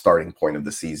just the starting point of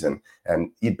the season,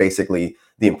 and basically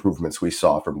the improvements we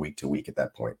saw from week to week at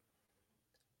that point.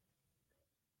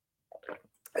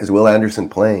 Is Will Anderson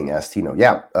playing? Asked Tino.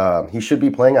 Yeah, he should be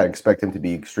playing. I expect him to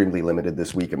be extremely limited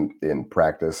this week in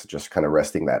practice, just kind of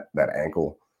resting that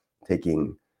ankle,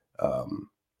 taking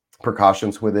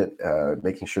precautions with it,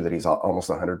 making sure that he's almost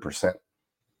 100%.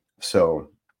 So,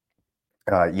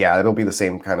 yeah, it'll be the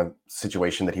same kind of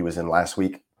situation that he was in last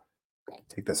week.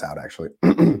 Take this out, actually.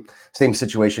 Same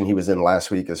situation he was in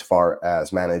last week as far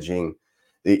as managing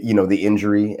the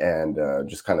injury, and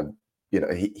just kind of,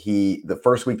 he the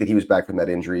first week that he was back from that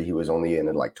injury, he was only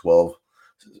in like 12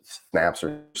 snaps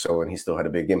or so, and he still had a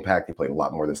big impact. He played a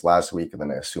lot more this last week, and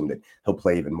then I assume that he'll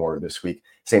play even more this week.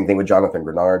 Same thing with Jonathan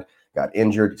Grenard. Got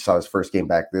injured. He saw his first game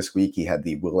back this week. He had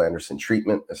the Will Anderson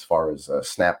treatment as far as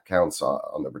snap counts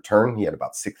on the return. He had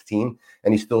about 16,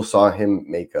 and he still saw him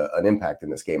make an impact in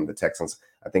this game. The Texans,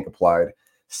 I think, applied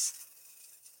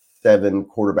 7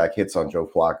 quarterback hits on Joe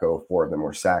Flacco. 4 of them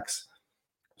were sacks.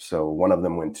 So one of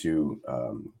them went to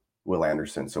Will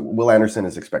Anderson. So Will Anderson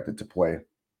is expected to play.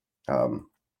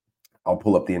 I'll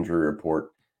pull up the injury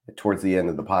report towards the end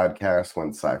of the podcast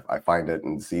once I find it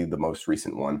and see the most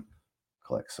recent one.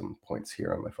 Collect some points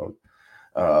here on my phone.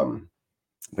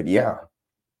 But yeah,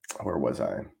 where was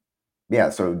I? Yeah,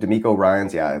 so D'Amico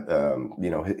Ryans, he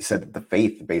said that the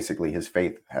faith, basically his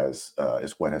faith is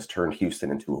what has turned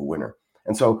Houston into a winner.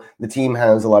 And so the team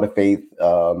has a lot of faith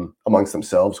amongst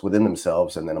themselves, within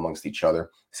themselves, and then amongst each other.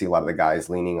 See a lot of the guys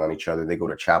leaning on each other. They go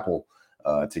to chapel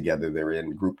together. They're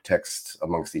in group texts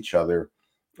amongst each other.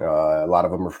 A lot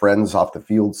of them are friends off the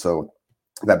field, so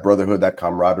that brotherhood, that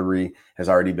camaraderie has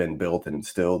already been built and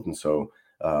instilled. And so,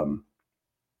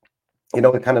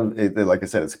 it kind of, like I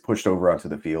said, it's pushed over onto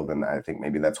the field. And I think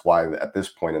maybe that's why at this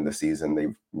point in the season,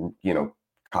 they've,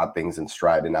 caught things in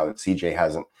stride. And now that CJ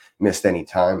hasn't missed any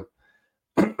time,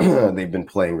 they've been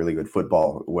playing really good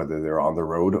football, whether they're on the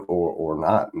road or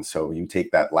not. And so you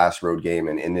take that last road game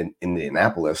in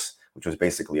Indianapolis, which was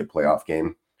basically a playoff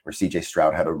game, where CJ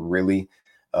Stroud had a really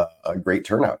a great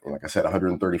turnout. And like I said,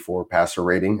 134 passer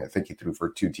rating. I think he threw for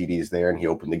 2 TDs there, and he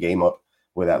opened the game up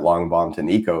with that long bomb to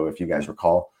Nico, if you guys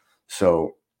recall.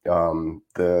 So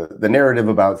the narrative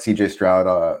about CJ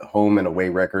Stroud, home and away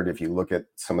record, if you look at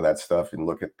some of that stuff and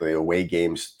look at the away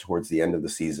games towards the end of the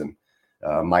season,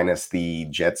 minus the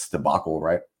Jets debacle,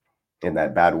 right, in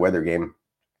that bad weather game,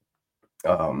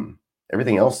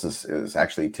 everything else is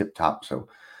actually tip top. So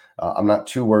I'm not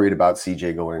too worried about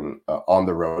CJ going on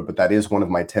the road, but that is one of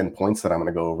my 10 points that I'm going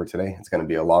to go over today. It's going to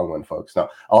be a long one, folks. Now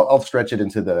I'll stretch it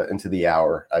into the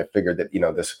hour. I figured that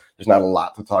there's not a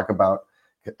lot to talk about,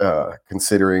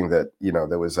 considering that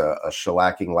there was a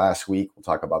shellacking last week. We'll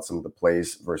talk about some of the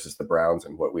plays versus the Browns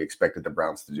and what we expected the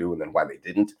Browns to do, and then why they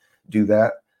didn't do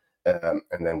that. And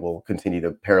then we'll continue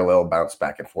to parallel bounce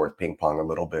back and forth, ping pong a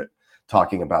little bit,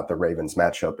 talking about the Ravens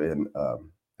matchup in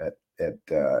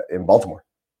Baltimore.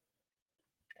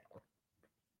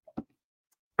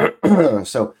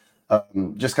 So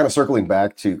just kind of circling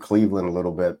back to Cleveland a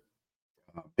little bit.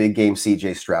 Big game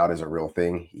CJ Stroud is a real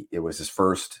thing. It was his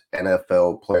first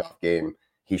NFL playoff game.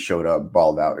 He showed up,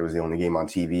 balled out. It was the only game on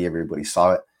TV. Everybody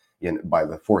saw it. By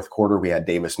the fourth quarter, we had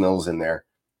Davis Mills in there.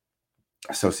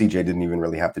 So CJ didn't even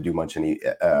really have to do much. In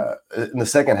the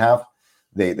second half,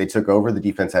 they took over. The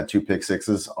defense had 2 pick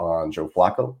sixes on Joe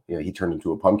Flacco. He turned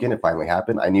into a pumpkin. It finally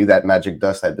happened. I knew that magic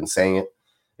dust, I'd been saying it,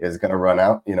 is going to run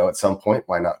out, at some point.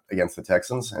 Why not against the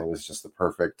Texans? And it was just the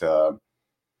perfect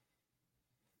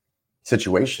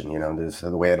situation.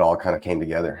 The way it all kind of came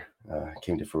together,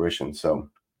 came to fruition. So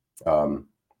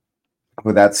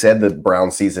with that said, the Brown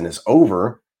season is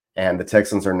over, and the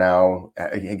Texans are now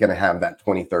going to have that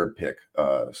 23rd pick.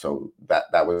 So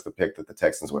that was the pick that the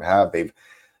Texans would have. They've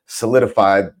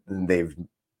solidified, they've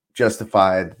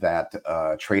justified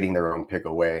that trading their own pick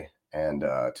away and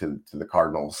to the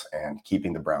Cardinals and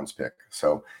keeping the Browns pick.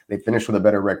 So they finished with a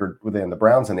better record within the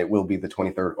Browns, and it will be the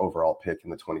 23rd overall pick in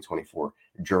the 2024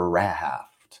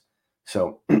 draft.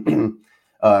 So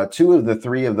 2 of the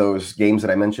 3 of those games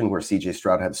that I mentioned where CJ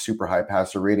Stroud had super high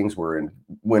passer ratings were in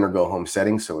win or go home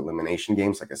settings. So elimination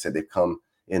games. Like I said, they've come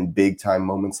in big time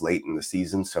moments late in the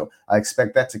season. So I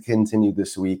expect that to continue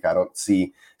this week. I don't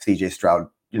see CJ Stroud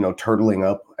turtling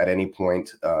up at any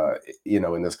point,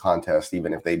 in this contest,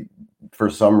 even if they, for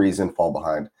some reason, fall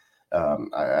behind.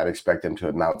 I'd expect him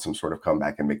to mount some sort of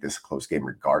comeback and make this a close game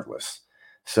regardless.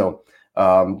 So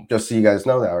just so you guys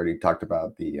know, I already talked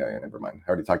about never mind. I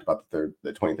already talked about the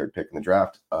 23rd pick in the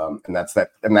draft. And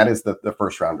that is the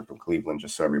first rounder from Cleveland,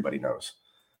 just so everybody knows.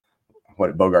 What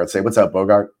did Bogart say? What's up,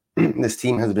 Bogart? This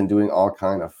team has been doing all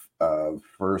kind of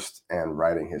first and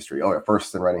writing history. Oh, yeah,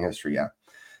 first and writing history, yeah.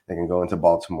 They can go into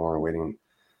Baltimore waiting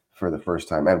for the first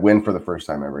time and win for the first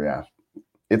time ever. Yeah,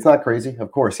 it's not crazy,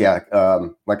 of course. Yeah,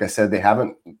 like I said, they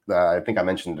haven't. I think I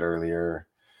mentioned it earlier.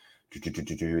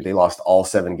 They lost all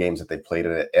 7 games that they played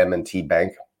at M&T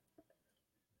Bank,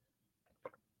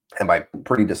 and by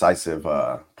pretty decisive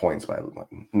points, by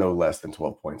no less than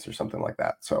 12 points or something like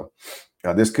that. So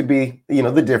this could be,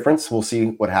 the difference. We'll see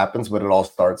what happens, but it all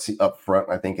starts up front,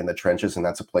 I think, in the trenches, and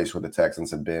that's a place where the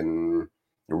Texans have been,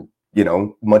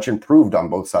 much improved on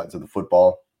both sides of the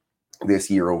football this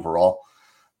year overall.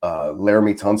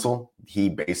 Laramie Tunsil, he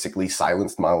basically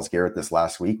silenced Myles Garrett this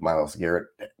last week. Myles Garrett,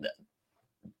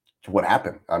 what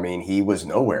happened? I mean, he was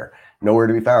nowhere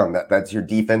to be found. That's your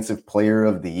defensive player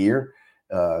of the year.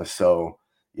 So,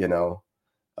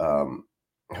 I'll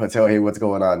tell you what's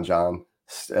going on, John.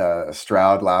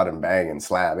 Stroud, loud, and bang, and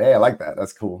slab. Hey, I like that.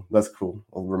 That's cool.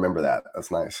 I'll remember that.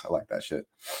 That's nice. I like that shit.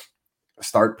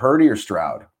 Start Purdy or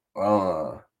Stroud?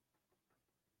 Well,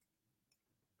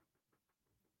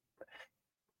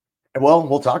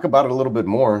 we'll talk about it a little bit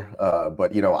more,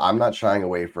 but I'm not shying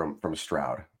away from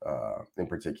Stroud in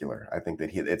particular. I think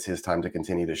that it's his time to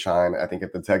continue to shine. I think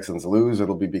if the Texans lose,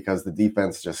 it'll be because the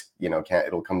defense just can't.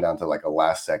 It'll come down to like a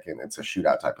last second. It's a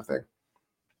shootout type of thing.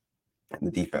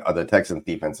 And the Texans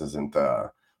defense isn't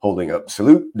holding up.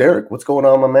 Salute, Derek. What's going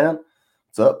on, my man?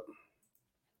 What's up?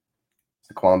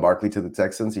 Saquon Barkley to the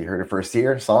Texans. You heard it first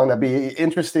here. Song that'd be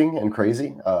interesting and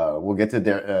crazy. We'll get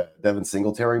to Devin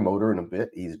Singletary motor in a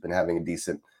bit. He's been having a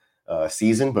decent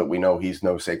season, but we know he's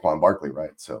no Saquon Barkley,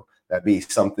 right? So that'd be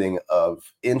something of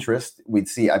interest. We'd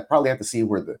see. I'd probably have to see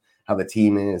how the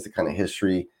team is, the kind of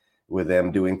history with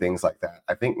them doing things like that.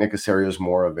 I think Nick Caserio is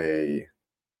more of a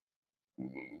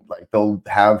like they'll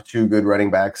have two good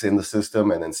running backs in the system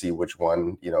and then see which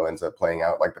one, ends up playing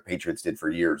out like the Patriots did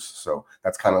for years. So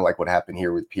that's kind of like what happened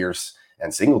here with Pierce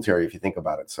and Singletary, if you think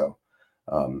about it. So,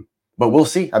 but we'll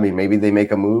see. I mean, maybe they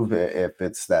make a move if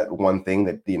it's that one thing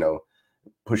that,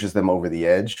 pushes them over the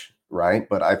edge, right?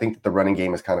 But I think that the running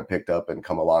game has kind of picked up and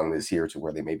come along this year to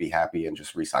where they may be happy and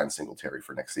just re-sign Singletary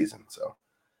for next season. So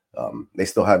they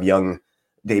still have young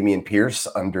Dameon Pierce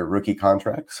under rookie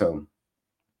contract. So,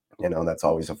 that's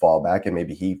always a fallback, and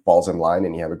maybe he falls in line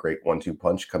and you have a great 1-2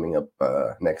 punch coming up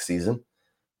next season.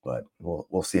 But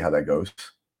we'll see how that goes.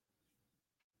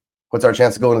 What's our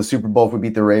chance to go in the Super Bowl if we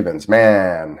beat the Ravens?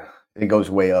 Man, it goes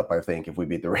way up, I think, if we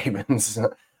beat the Ravens.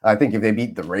 I think if they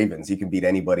beat the Ravens, you can beat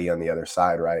anybody on the other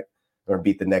side, right? Or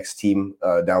beat the next team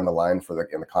down the line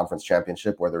in the conference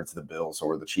championship, whether it's the Bills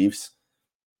or the Chiefs.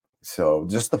 So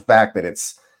just the fact that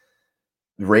it's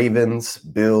Ravens,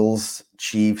 Bills,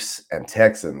 Chiefs, and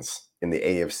Texans in the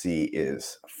AFC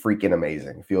is freaking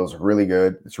amazing. It feels really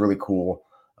good. It's really cool.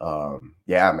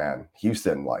 Yeah, man.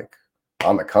 Houston, like,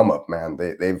 on the come up, man.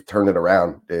 They've turned it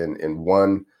around in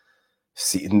one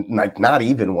season, like not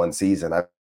even one season. I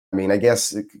mean, I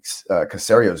guess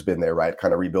Casario's been there, right?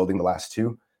 Kind of rebuilding the last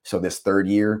two. So this third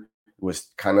year was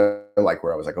kind of like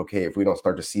where I was like, okay, if we don't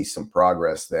start to see some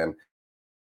progress, then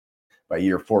by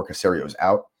year 4, Casario's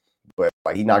out.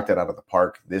 But he knocked it out of the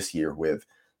park this year with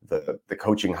the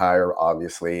coaching hire,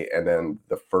 obviously, and then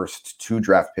the first 2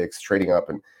 draft picks, trading up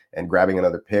and grabbing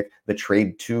another pick. The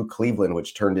trade to Cleveland,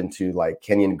 which turned into like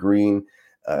Kenyon Green,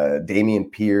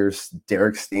 Dameon Pierce,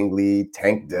 Derek Stingley,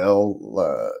 Tank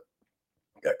Dell,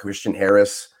 Christian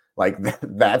Harris. Like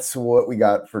that's what we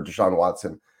got for Deshaun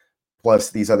Watson. Plus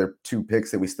these other 2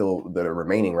 picks that are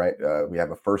remaining, right? We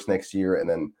have a first next year, and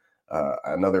then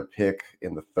another pick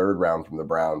in the 3rd round from the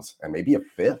Browns, and maybe a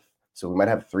 5th. So we might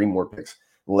have 3 more picks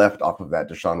left off of that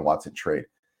Deshaun Watson trade.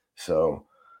 So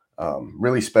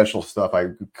really special stuff.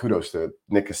 Kudos to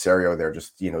Nick Caserio there,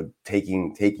 just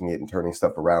taking it and turning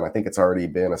stuff around. I think it's already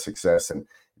been a success and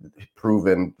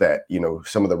proven that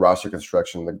some of the roster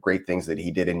construction, the great things that he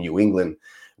did in New England,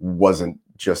 wasn't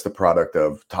just the product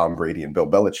of Tom Brady and Bill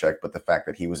Belichick, but the fact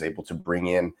that he was able to bring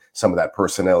in some of that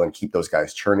personnel and keep those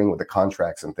guys churning with the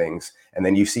contracts and things. And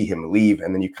then you see him leave,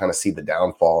 and then you kind of see the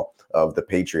downfall of the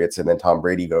Patriots. And then Tom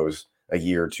Brady goes a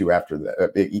year or 2 after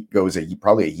that. It goes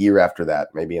probably a year after that,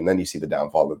 maybe. And then you see the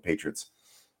downfall of the Patriots.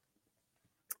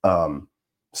 And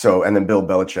then Bill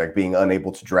Belichick being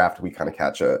unable to draft, we kind of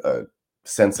catch a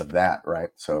sense of that, right?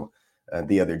 So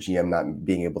the other GM not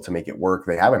being able to make it work.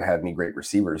 They haven't had any great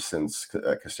receivers since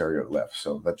Caserio left.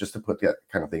 So that just to put that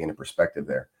kind of thing into perspective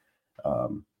there.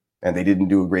 And they didn't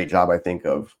do a great job, I think,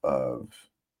 of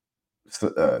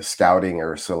scouting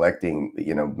or selecting,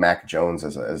 Mac Jones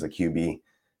as a QB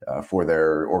for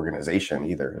their organization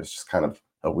either. It's just kind of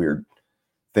a weird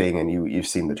thing, and you've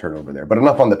seen the turnover there. But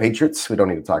enough on the Patriots. We don't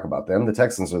need to talk about them. The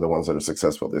Texans are the ones that are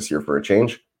successful this year for a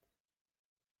change.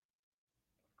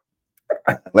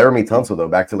 Laramie Tunsil, though,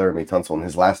 back to Laramie Tunsil. In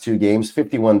his last 2 games,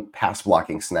 51 pass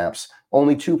blocking snaps,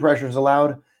 only 2 pressures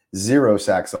allowed, 0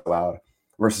 sacks allowed.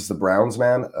 Versus the Browns,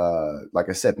 man, like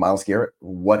I said, Myles Garrett,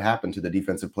 what happened to the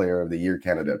Defensive Player of the Year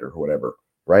candidate or whatever,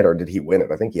 right? Or did he win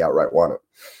it? I think he outright won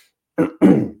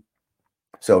it.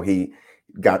 So he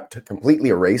got completely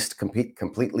erased,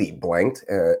 completely blanked.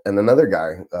 And another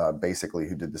guy, basically,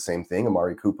 who did the same thing,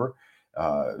 Amari Cooper.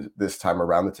 This time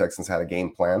around, the Texans had a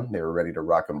game plan. They were ready to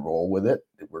rock and roll with it.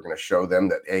 We're going to show them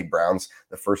that, hey, Browns,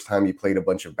 the first time you played a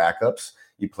bunch of backups,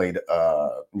 you played,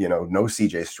 no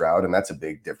CJ Stroud, and that's a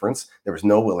big difference. There was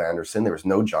no Will Anderson. There was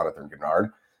no Jonathan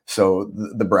Gennard. So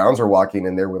the Browns are walking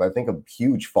in there with, I think, a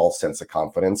huge false sense of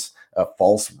confidence, a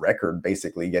false record,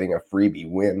 basically getting a freebie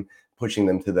win, pushing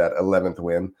them to that 11th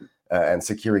win and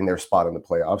securing their spot in the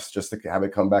playoffs, just to have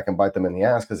it come back and bite them in the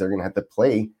ass, because they're going to have to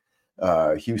play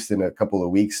Houston a couple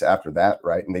of weeks after that,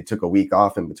 right? And they took a week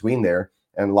off in between there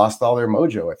and lost all their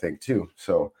mojo, I think, too.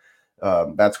 So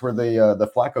that's where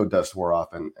the Flacco dust wore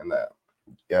off, and that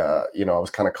I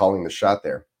was kind of calling the shot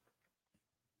there,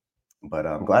 but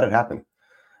I'm glad it happened.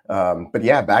 But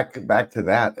yeah, back to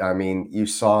that. I mean, you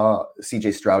saw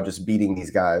CJ Stroud just beating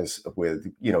these guys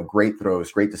with great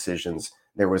throws, great decisions.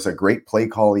 There was a great play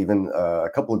call, even a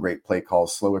couple of great play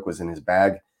calls. Slowick was in his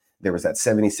bag. There was that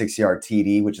 76-yard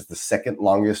TD, which is the second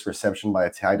longest reception by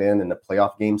a tight end in a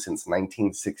playoff game since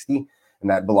 1960. And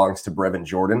that belongs to Brevin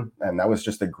Jordan. And that was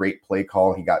just a great play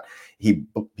call.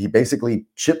 He basically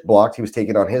chip blocked. He was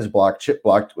taking on his block, chip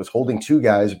blocked, was holding 2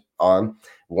 guys on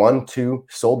 1, 2,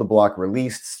 sold the block,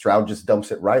 released. Stroud just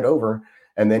dumps it right over.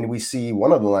 And then we see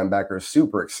one of the linebackers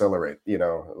super accelerate,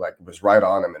 like it was right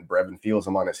on him, and Brevin feels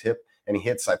him on his hip and he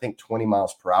hits, I think, 20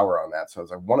 miles per hour on that. So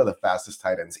it's like one of the fastest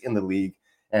tight ends in the league.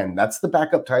 And that's the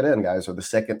backup tight end, guys, or the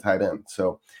second tight end.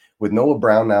 So with Noah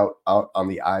Brown out on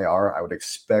the IR, I would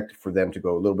expect for them to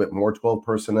go a little bit more 12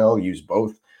 personnel, use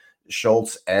both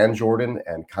Schultz and Jordan,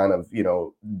 and kind of,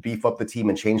 beef up the team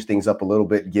and change things up a little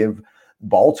bit, give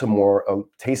Baltimore a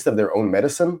taste of their own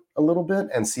medicine a little bit,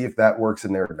 and see if that works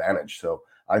in their advantage. So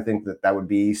I think that would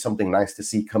be something nice to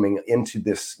see coming into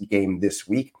this game this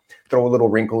week. Throw a little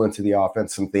wrinkle into the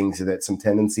offense, some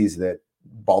tendencies that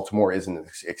Baltimore isn't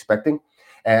expecting.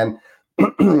 And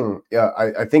yeah,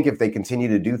 I think if they continue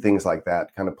to do things like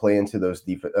that, kind of play into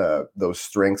those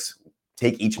strengths,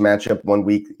 take each matchup one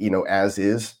week, as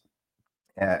is,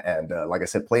 and like I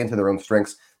said, play into their own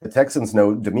strengths. The Texans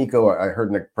know, D'Amico, I heard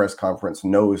in a press conference,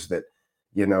 knows that,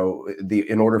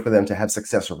 in order for them to have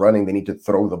success running, they need to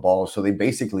throw the ball. So they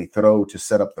basically throw to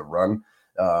set up the run.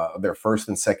 Their first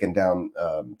and second down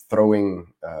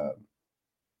throwing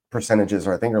percentages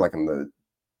are, I think, are like in the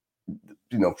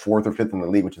fourth or fifth in the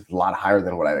league, which is a lot higher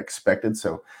than what I expected.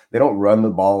 So they don't run the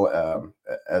ball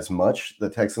as much, the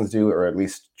Texans do, or at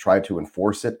least try to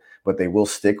enforce it, but they will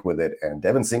stick with it. And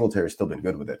Devin Singletary has still been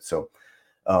good with it. So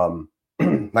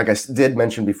like I did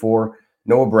mention before,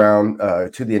 Noah Brown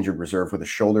to the injured reserve with a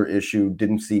shoulder issue.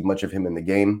 Didn't see much of him in the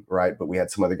game, right? But we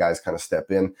had some other guys kind of step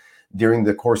in. During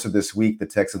the course of this week, the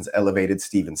Texans elevated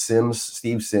Steve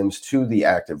Sims to the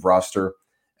active roster.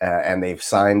 And they've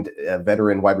signed a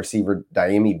veteran wide receiver,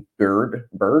 Diami Bird.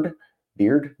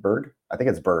 I think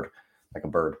it's Bird, like a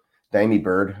bird. Diami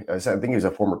Bird. I think he was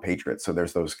a former Patriot, so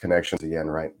there's those connections again,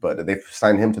 right? But they've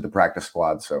signed him to the practice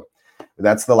squad. So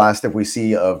that's the last that we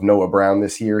see of Noah Brown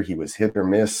this year. He was hit or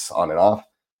miss, on and off.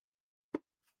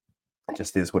 It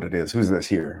just is what it is. Who's this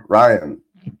here? Ryan.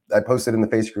 I posted in the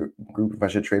Facebook group if I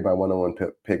should trade my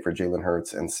 101 pick for Jalen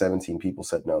Hurts, and 17 people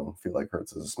said no. Feel like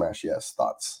Hurts is a smash. Yes.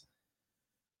 Thoughts?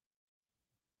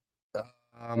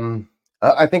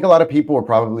 I think a lot of people were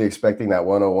probably expecting that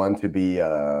 101 to be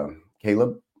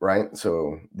Caleb, right?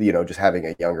 So, just having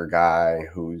a younger guy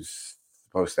who's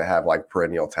supposed to have like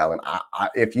perennial talent.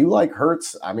 If you like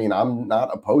Hurts, I mean, I'm not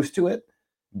opposed to it,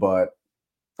 but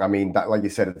I mean, like you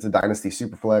said, it's a dynasty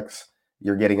superflex.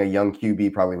 You're getting a young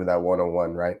QB probably with that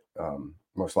 101, right?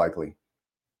 Most likely.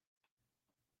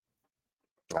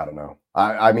 I don't know.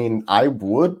 I mean, I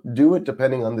would do it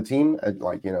depending on the team.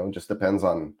 Just depends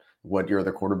on what your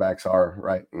other quarterbacks are,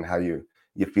 right? And how you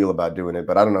feel about doing it.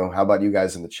 But I don't know. How about you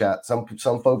guys in the chat? Some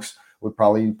folks would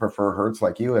probably prefer Hurts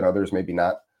like you, and others maybe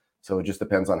not. So it just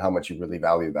depends on how much you really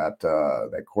value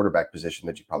that quarterback position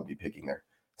that you'd probably be picking there.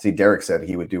 See, Derek said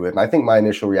he would do it. And I think my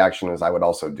initial reaction is I would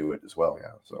also do it as well.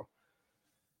 Yeah. So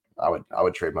I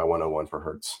would trade my 101 for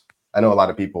Hurts. I know a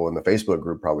lot of people in the Facebook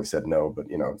group probably said no, but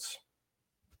it's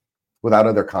without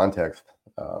other context.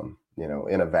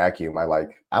 In a vacuum, I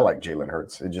like Jalen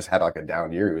Hurts. It just had like a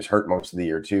down year. He was hurt most of the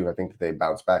year too. I think that they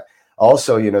bounced back.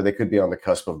 Also, they could be on the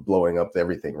cusp of blowing up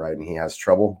everything, right? And he has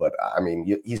trouble, but I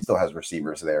mean, he still has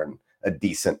receivers there and a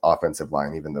decent offensive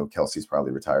line, even though Kelsey's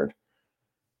probably retired.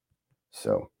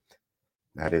 So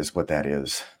that is what that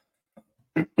is.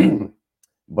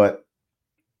 But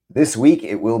this week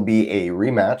it will be a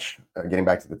rematch. Getting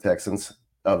back to the Texans,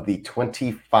 of the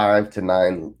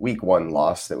 25-9 week 1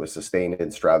 loss that was sustained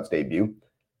in Stroud's debut.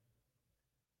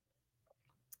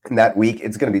 And that week,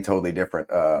 it's going to be totally different.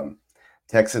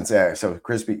 Texans, so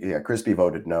Crispy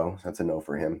voted no. That's a no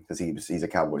for him because he's a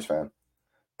Cowboys fan.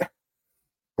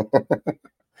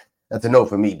 That's a no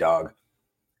for me, dog.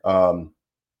 But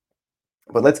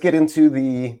let's get into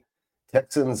the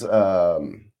Texans, or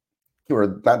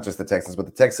not just the Texans, but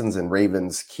the Texans and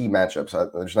Ravens key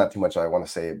matchups. There's not too much I want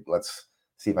to say. Let's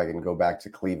see if I can go back to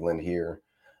Cleveland here.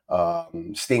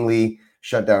 Stingley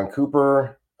shut down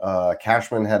Cooper.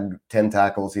 Cashman had 10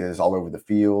 tackles. He was all over the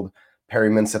field.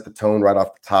 Perryman set the tone right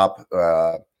off the top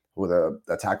with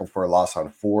a tackle for a loss on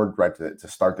Ford right to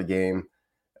start the game.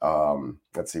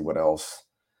 Let's see what else.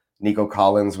 Nico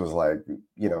Collins was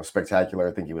spectacular.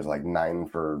 I think he was like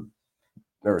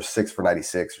 6 for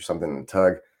 96 or something in the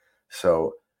tug.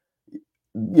 So,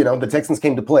 the Texans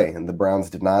came to play and the Browns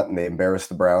did not, and they embarrassed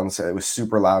the Browns. It was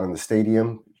super loud in the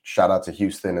stadium. Shout out to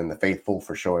Houston and the faithful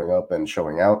for showing up and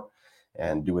showing out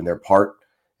and doing their part.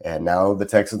 And now the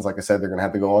Texans, like I said, they're going to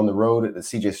have to go on the road at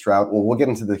CJ Stroud. Well, we'll get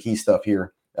into the key stuff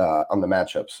here on the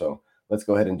matchup. So let's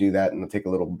go ahead and do that, and we'll take a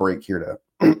little break here to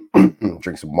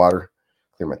drink some water,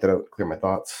 clear my throat, clear my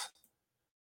thoughts.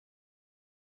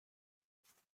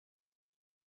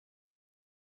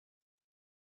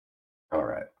 All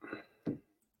right.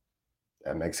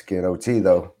 That Mexican OT,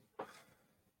 though.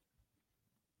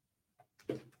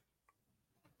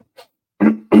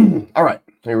 All right,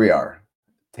 here we are.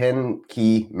 10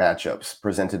 key matchups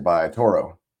presented by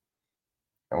Toro.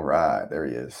 All right, there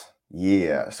he is.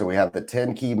 Yeah, so we have the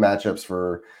 10 key matchups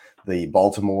for the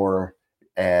Baltimore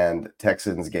and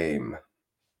Texans game.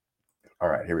 All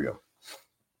right, here we go.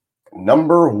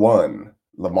 Number 1,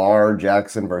 Lamar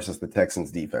Jackson versus the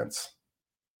Texans defense.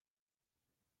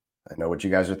 I know what you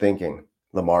guys are thinking.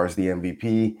 Lamar's the MVP.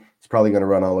 He's probably going to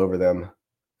run all over them.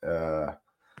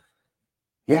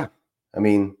 Yeah, I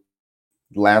mean,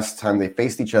 last time they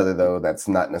faced each other, though, that's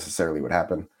not necessarily what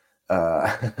happened.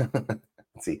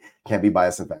 Let's see. Can't be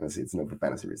biased in fantasy. It's no for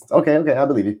fantasy reasons. Okay, I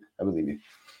believe you.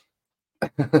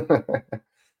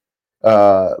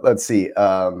 Let's see.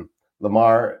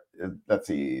 Lamar, let's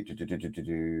see.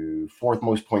 Fourth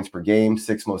most points per game,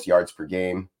 sixth most yards per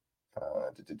game.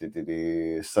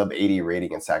 Sub 80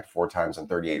 rating and sacked 4 times and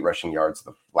 38 rushing yards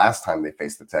the last time they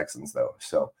faced the Texans, though.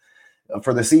 So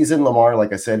for the season, Lamar,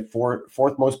 like I said,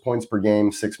 fourth most points per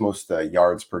game, sixth most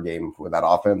yards per game with that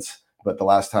offense. But the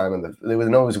last time, it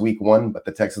was week 1, but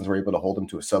the Texans were able to hold him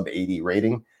to a sub 80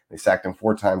 rating. They sacked him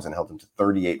 4 times and held him to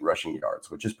 38 rushing yards,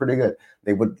 which is pretty good.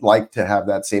 They would like to have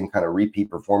that same kind of repeat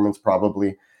performance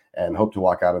probably and hope to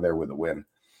walk out of there with a win.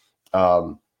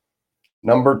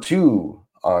 Number 2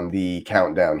 on the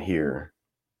countdown here.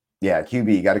 Yeah,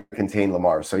 QB, got to contain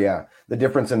Lamar. So, yeah, the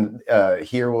difference in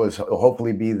here will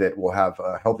hopefully be that we'll have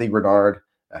a healthy Grenard,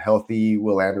 a healthy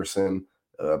Will Anderson,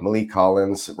 Malik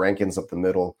Collins, Rankins up the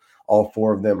middle, all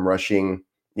 4 of them rushing,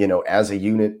 as a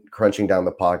unit, crunching down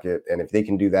the pocket. And if they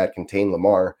can do that, contain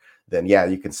Lamar, then, yeah,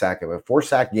 you can sack him. A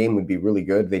 4-sack game would be really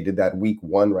good. They did that week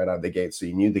 1 right out of the gate. So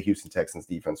you knew the Houston Texans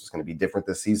defense was going to be different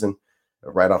this season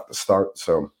right off the start.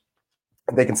 So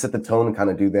if they can set the tone and kind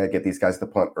of do that, get these guys to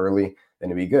punt early, then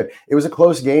it'd be good. It was a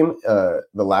close game the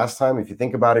last time. If you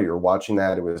think about it, you're watching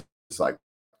that. It was like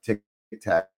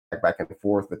tick-tack back and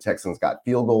forth. The Texans got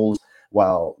field goals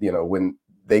while, when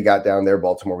they got down there,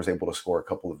 Baltimore was able to score a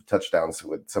couple of touchdowns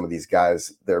with some of these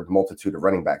guys, their multitude of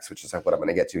running backs, which is what I'm going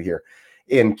to get to here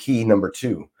in key number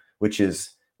 2, which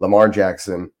is Lamar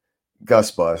Jackson,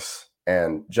 Gus Bus,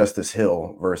 and Justice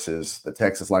Hill versus the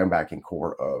Texas linebacking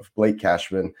core of Blake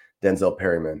Cashman, Denzel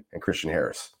Perryman, and Christian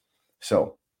Harris.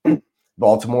 So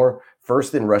Baltimore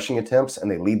first in rushing attempts, and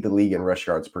they lead the league in rush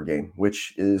yards per game,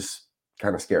 which is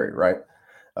kind of scary, right?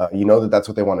 That's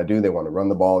what they want to do. They want to run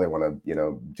the ball. They want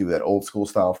to, do that old school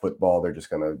style football. They're just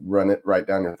going to run it right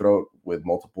down your throat with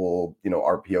multiple,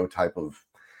 RPO type of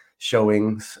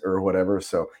showings or whatever.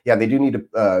 So, yeah, they do need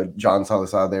to, John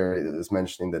Salazar there is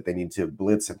mentioning that they need to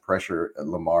blitz and pressure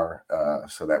Lamar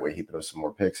so that way he throws some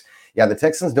more picks. Yeah, the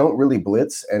Texans don't really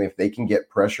blitz, and if they can get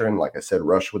pressure and, like I said,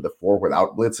 rush with the 4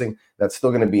 without blitzing, that's still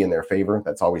going to be in their favor.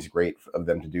 That's always great of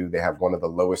them to do. They have one of the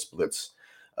lowest blitz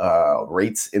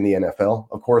rates in the NFL.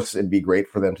 Of course, it'd be great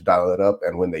for them to dial it up,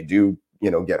 and when they do,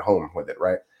 get home with it,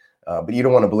 right? But you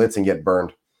don't want to blitz and get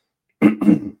burned.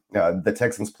 The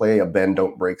Texans play a bend,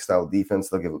 don't break style defense.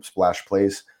 They'll give up splash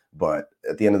plays, but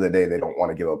at the end of the day, they don't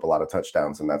want to give up a lot of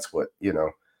touchdowns, and that's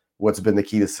what's been the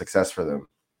key to success for them.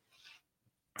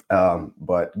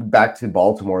 But back to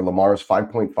Baltimore, Lamar's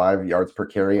 5.5 yards per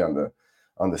carry on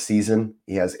the season.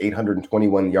 He has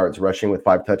 821 yards rushing with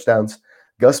 5 touchdowns.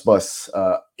 Gus Bus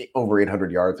over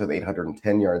 800 yards with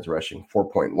 810 yards rushing,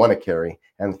 4.1 a carry,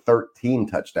 and 13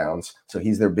 touchdowns. So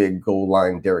he's their big goal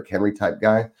line Derrick Henry type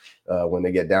guy when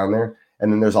they get down there.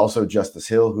 And then there's also Justice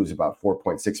Hill, who's about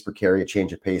 4.6 per carry, a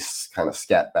change of pace, kind of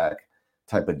scat back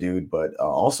type of dude, but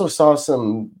also saw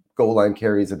some goal line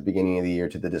carries at the beginning of the year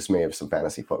to the dismay of some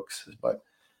fantasy folks. But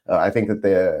I think that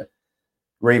the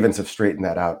Ravens have straightened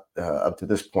that out up to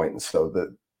this point. And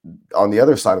so on the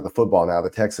other side of the football now, the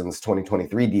Texans'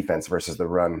 2023 defense versus the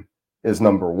run is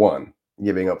number 1,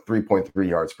 giving up 3.3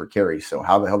 yards per carry. So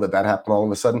how the hell did that happen all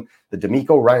of a sudden? The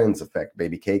D'Amico Ryans effect,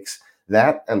 baby cakes.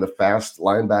 That and the fast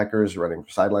linebackers running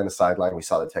sideline to sideline. We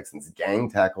saw the Texans gang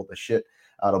tackle the shit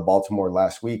out of Baltimore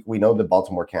last week. We know that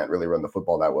Baltimore can't really run the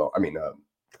football that well.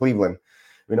 Cleveland.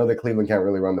 We know that Cleveland can't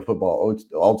really run the football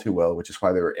all too well, which is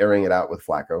why they were airing it out with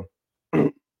Flacco.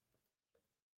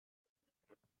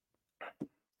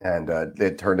 And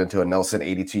it turned into a Nelson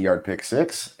 82-yard pick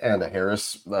 6 and a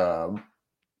Harris, I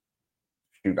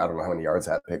don't know how many yards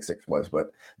that pick 6 was, but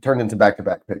it turned into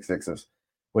back-to-back pick 6s,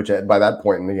 which by that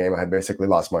point in the game, I had basically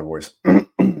lost my voice.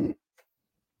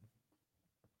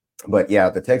 But, yeah,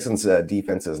 the Texans'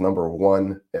 defense is number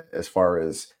 1 as far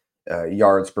as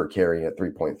yards per carry at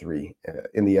 3.3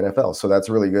 in the NFL. So that's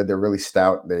really good. They're really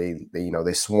stout. They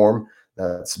swarm.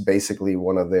 That's basically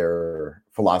one of their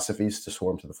philosophies, to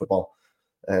swarm to the football.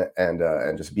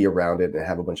 And just be around it and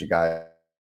have a bunch of guys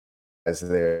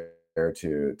there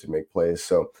to make plays.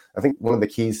 So I think one of the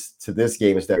keys to this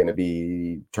game is going to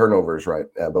be turnovers, right?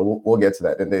 But we'll get to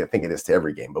that, and I think it is to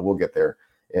every game, but we'll get there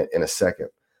in a second.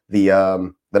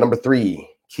 The number 3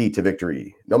 key to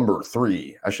victory. Number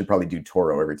 3. I should probably do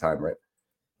Toro every time, right?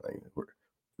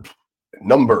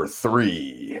 Number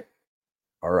 3.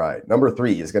 All right. Number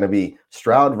 3 is going to be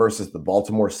Stroud versus the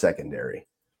Baltimore secondary.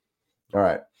 All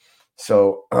right.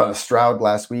 So Stroud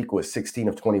last week was 16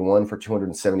 of 21 for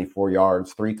 274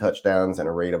 yards, 3 touchdowns, and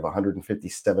a rate of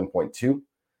 157.2,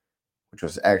 which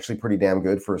was actually pretty damn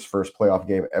good for his first playoff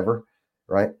game ever,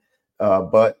 right?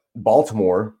 But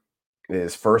Baltimore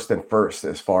is first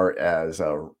as far as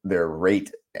their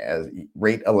rate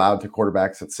allowed to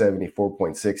quarterbacks at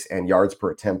 74.6 and yards per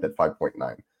attempt at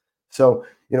 5.9. So,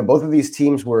 both of these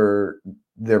teams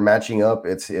they're matching up.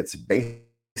 It's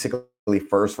basically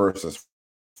first versus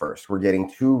first. We're getting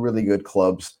 2 really good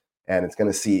clubs, and it's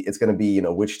going to be,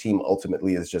 which team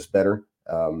ultimately is just better.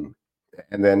 And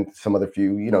then some other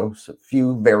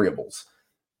few variables,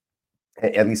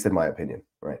 at least in my opinion,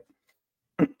 right?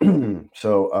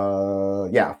 So,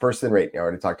 first in rate. I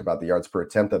already talked about the yards per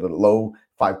attempt at a low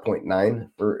 5.9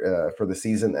 for the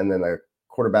season, and then a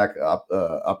quarterback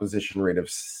opposition rate of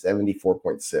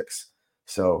 74.6.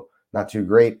 So not too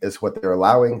great is what they're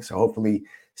allowing. So hopefully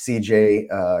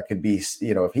CJ could be,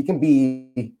 if he can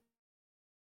be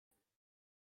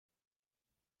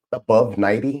above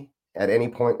 90 at any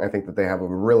point, I think that they have a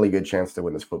really good chance to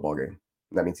win this football game.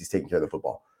 That means he's taking care of the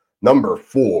football. Number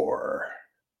four.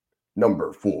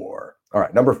 All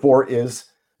right, number 4 is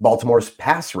Baltimore's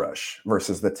pass rush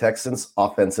versus the Texans'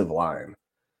 offensive line.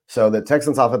 So the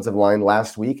Texans' offensive line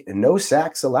last week, no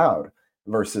sacks allowed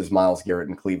versus Myles Garrett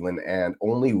in Cleveland, and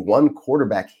only 1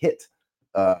 quarterback hit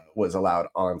was allowed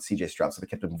on CJ Stroud. So they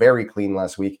kept him very clean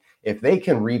last week. If they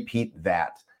can repeat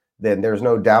that, then there's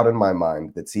no doubt in my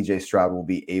mind that CJ Stroud will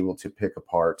be able to pick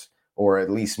apart or at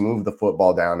least move the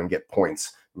football down and get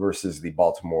points versus the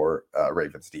Baltimore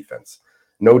Ravens defense.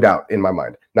 No doubt in my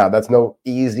mind. Now, that's no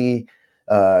easy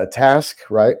task,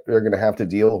 right? They're going to have to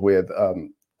deal with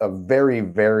a very,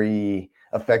 very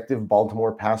effective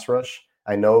Baltimore pass rush.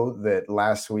 I know that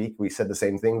last week we said the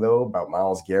same thing, though, about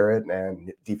Myles Garrett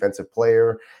and defensive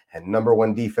player and number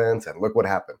 1 defense, and look what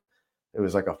happened. It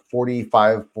was like a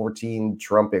 45-14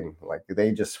 trumping. Like,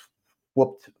 they just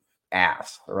whooped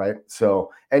ass, right?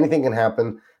 So anything can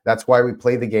happen. That's why we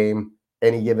play the game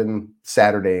any given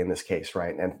Saturday in this case,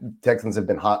 right? And Texans have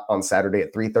been hot on Saturday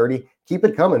at 3:30. Keep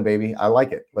it coming, baby. I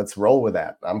like it. Let's roll with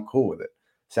that. I'm cool with it.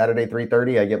 Saturday,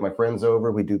 3:30, I get my friends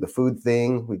over. We do the food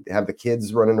thing. We have the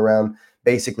kids running around,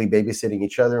 basically babysitting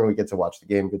each other, and we get to watch the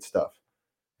game. Good stuff.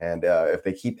 And if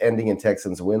they keep ending in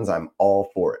Texans wins, I'm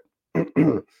all for it.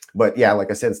 But yeah,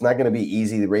 like I said, it's not going to be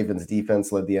easy. The Ravens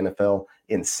defense led the NFL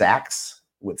in sacks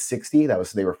with 60.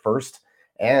 They were first.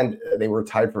 And they were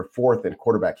tied for 4th in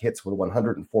quarterback hits with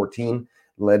 114,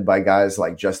 led by guys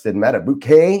like Justin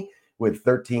Madubuike with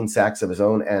 13 sacks of his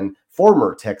own, and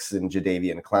former Texan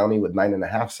Jadeveon Clowney with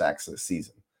 9.5 sacks this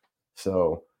season.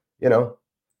 So,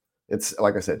 it's,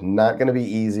 like I said, not going to be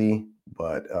easy,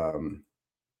 but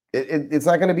it's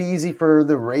not going to be easy for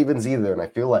the Ravens either. And I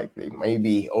feel like they may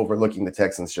be overlooking the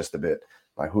Texans just a bit,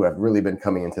 who have really been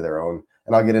coming into their own.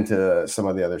 And I'll get into some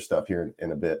of the other stuff here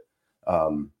in a bit.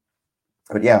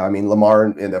 But yeah, I mean,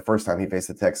 Lamar, in the first time he faced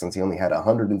the Texans, he only had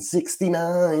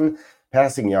 169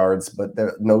 passing yards, but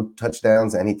no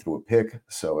touchdowns, and he threw a pick.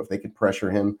 So if they could pressure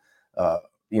him,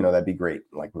 that'd be great,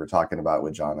 like we were talking about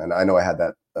with John. And I know I had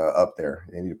that up there.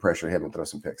 They need to pressure him and throw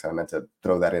some picks. I meant to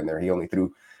throw that in there. He only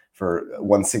threw for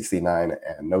 169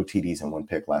 and no TDs and 1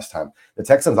 pick last time. The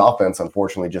Texans offense,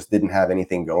 unfortunately, just didn't have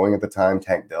anything going at the time.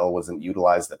 Tank Dell wasn't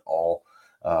utilized at all.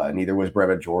 Neither was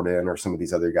Brevin Jordan or some of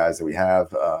these other guys that we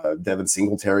have. Devin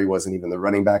Singletary wasn't even the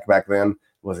running back then,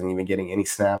 wasn't even getting any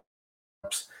snaps.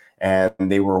 And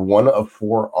they were 1 of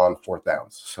 4 on 4th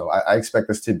downs. So I expect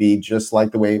this to be just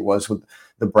like the way it was with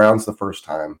the Browns the first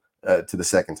time to the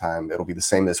second time. It'll be the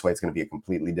same this way. It's going to be a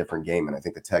completely different game. And I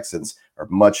think the Texans are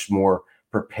much more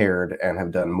prepared and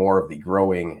have done more of the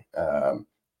growing and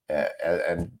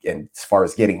as far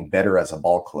as getting better as a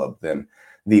ball club than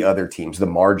the other teams. The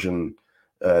marginal,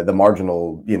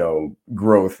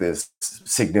 growth is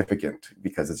significant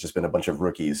because it's just been a bunch of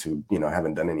rookies who,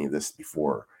 haven't done any of this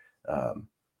before,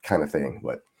 kind of thing.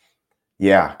 But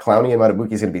yeah, Clowney and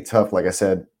Madubuike is going to be tough. Like I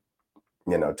said,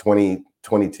 20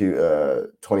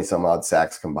 some odd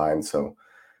sacks combined. So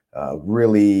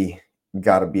really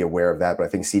got to be aware of that. But I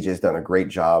think CJ's done a great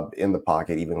job in the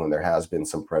pocket, even when there has been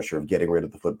some pressure of getting rid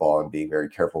of the football and being very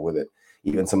careful with it.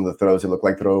 Even some of the throws that look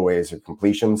like throwaways or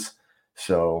completions.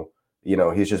 So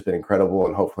he's just been incredible,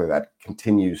 and hopefully that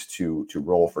continues to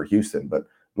roll for Houston. But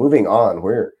moving on,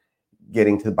 we're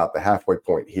getting to about the halfway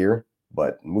point here,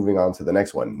 but moving on to the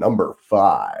next one, number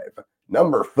 5.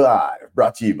 Number 5,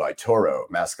 brought to you by Toro,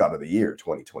 Mascot of the Year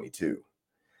 2022.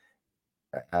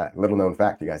 Little known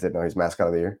fact, you guys didn't know he's Mascot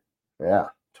of the Year? Yeah,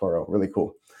 Toro, really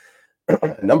cool.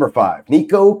 Number 5,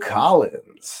 Nico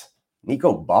Collins.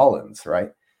 Nico Ballins,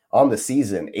 right? On the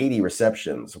season, 80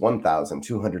 receptions,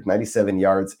 1,297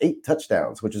 yards, 8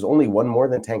 touchdowns, which is only one more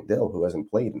than Tank Dell, who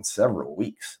hasn't played in several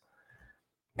weeks.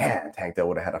 Man, Tank Dell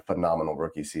would have had a phenomenal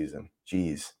rookie season.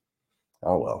 Jeez.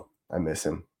 Oh, well, I miss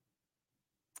him.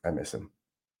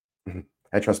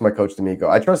 I trust my coach, D'Amico.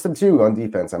 I trust him, too, on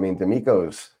defense. I mean,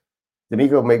 D'Amico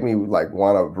make me like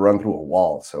want to run through a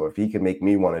wall. So if he can make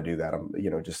me want to do that,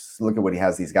 just look at what he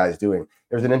has these guys doing.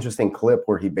 There's an interesting clip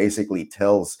where he basically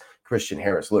tells Christian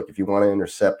Harris, look, if you want to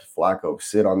intercept Flacco,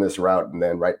 sit on this route and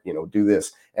then do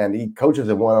this. And he coaches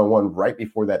him one-on-one right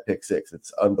before that pick six.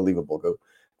 It's unbelievable.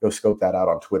 Go scope that out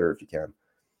on Twitter if you can.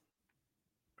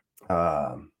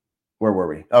 Where were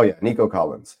we? Oh yeah, Nico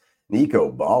Collins.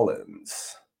 Nico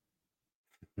Ballins.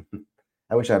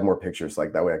 I wish I had more pictures,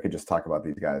 like that way I could just talk about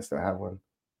these guys. Do I have one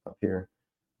up here?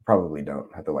 Probably don't.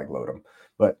 I have to load them.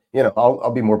 But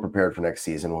I'll be more prepared for next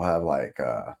season. We'll have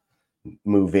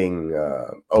moving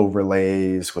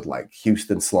overlays with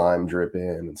Houston slime dripping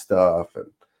and stuff,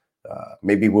 and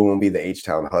maybe we won't be the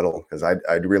H-Town Huddle, because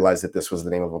I realized that this was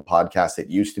the name of a podcast that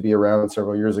used to be around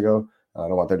several years ago. I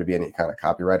don't want there to be any kind of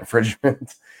copyright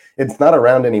infringement. It's not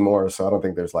around anymore, so I don't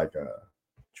think there's a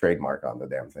trademark on the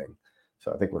damn thing.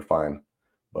 So I think we're fine.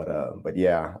 But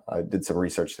yeah, I did some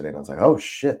research today and I was like, oh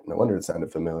shit, no wonder it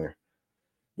sounded familiar.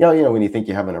 When you think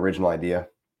you have an original idea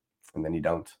and then you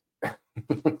don't.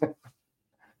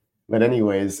 But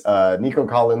anyways, Nico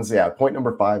Collins, yeah, point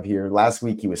number 5 here. Last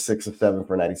week he was 6 of 7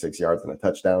 for 96 yards and a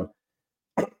touchdown.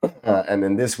 And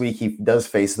then this week he does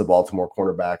face the Baltimore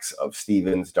cornerbacks of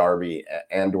Stevens, Darby,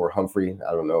 and/or Humphrey.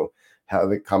 I don't know how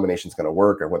the combination is going to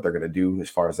work or what they're going to do as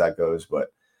far as that goes,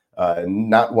 but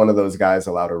not one of those guys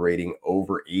allowed a rating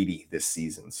over 80 this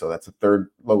season. So that's the 3rd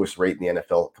lowest rate in the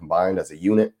NFL combined as a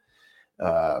unit.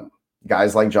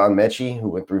 Guys like John Mechie, who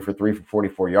went 3 for 3 for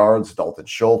 44 yards, Dalton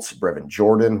Schultz, Brevin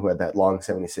Jordan, who had that long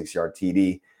 76-yard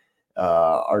TD,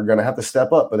 are going to have to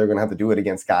step up, but they're going to have to do it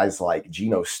against guys like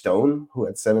Geno Stone, who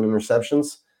had 7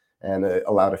 interceptions and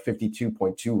allowed a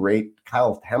 52.2 rate.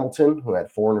 Kyle Hamilton, who had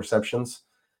 4 interceptions,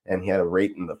 and he had a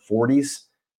rate in the 40s.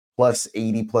 Plus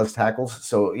 80 plus tackles.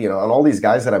 So, on all these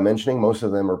guys that I'm mentioning, most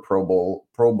of them are Pro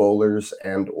Bowlers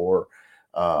and or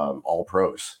all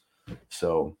pros.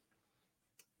 So,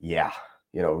 yeah,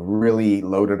 really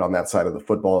loaded on that side of the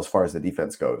football as far as the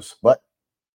defense goes. But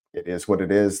it is what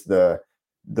it is. The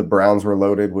Browns were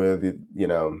loaded with, a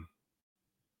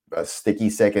sticky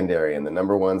secondary and the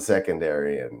number 1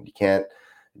 secondary, and you can't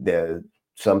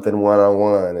something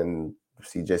one-on-one, and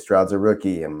CJ Stroud's a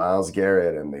rookie and Myles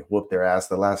Garrett, and they whooped their ass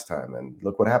the last time, and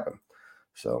look what happened.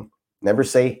 So never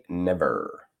say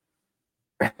never.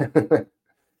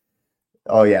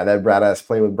 Oh yeah, that brat ass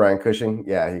play with Brian Cushing.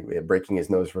 Yeah, he breaking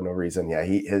his nose for no reason. Yeah,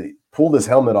 he pulled his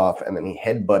helmet off and then he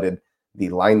headbutted the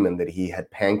lineman that he had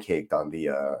pancaked on the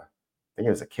I think it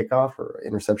was a kickoff or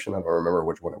interception. I don't remember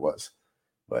which one it was,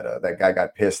 but that guy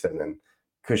got pissed, and then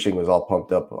Cushing was all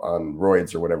pumped up on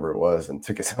roids or whatever it was and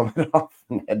took his helmet off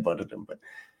and headbutted him. But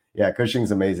yeah,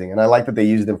 Cushing's amazing. And I like that they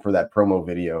used him for that promo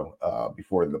video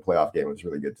before the playoff game. It was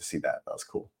really good to see that. That was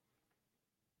cool.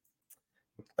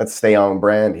 Let's stay on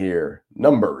brand here.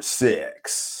 Number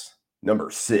 6. Number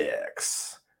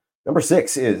 6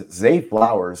 is Zay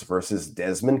Flowers versus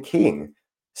Desmond King.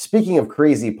 Speaking of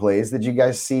crazy plays, did you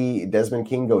guys see Desmond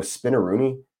King go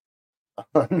spin-a-rooney?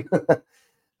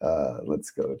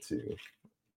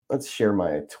 Let's share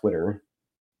my Twitter.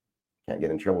 Can't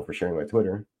get in trouble for sharing my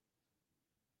Twitter.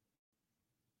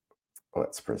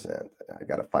 Let's present. I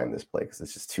got to find this play because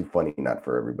it's just too funny not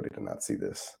for everybody to not see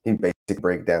this. He basically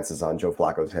break dances on Joe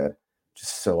Flacco's head.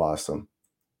 Just so awesome.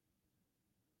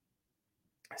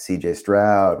 CJ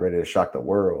Stroud ready to shock the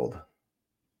world.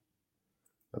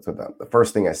 That's what the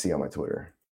first thing I see on my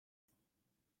Twitter.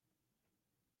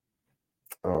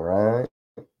 All right.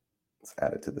 Let's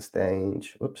add it to the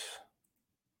stage. Whoops.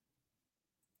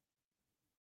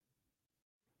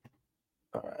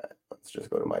 All right. Let's just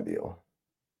go to my deal.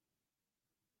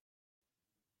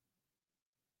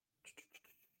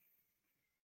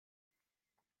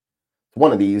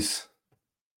 One of these.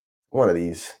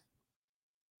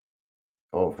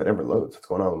 Oh, if it ever loads, what's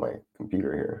going on with my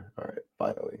computer here? All right,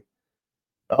 finally.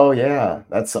 Oh yeah,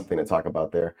 that's something to talk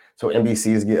about there. So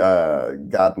NBC's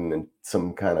gotten in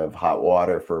some kind of hot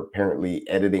water for apparently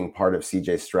editing part of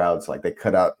CJ Stroud's. Like they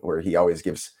cut out where he always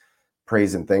gives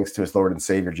praise and thanks to his Lord and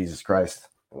Savior Jesus Christ.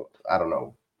 I don't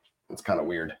know. It's kind of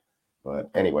weird, but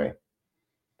anyway,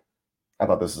 I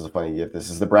thought this was a funny gift. This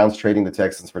is the Browns trading the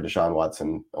Texans for Deshaun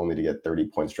Watson, only to get 30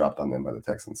 points dropped on them by the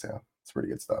Texans. Yeah, it's pretty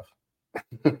good stuff.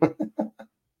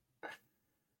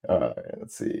 All right,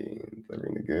 let's see.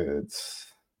 Delivering the goods.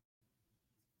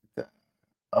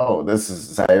 Oh, this is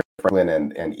Zaire Franklin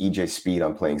and EJ Speed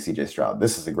on playing CJ Stroud.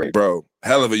 This is a great bro.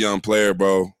 Hell of a young player,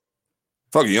 bro.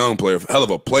 Fucking young player. Hell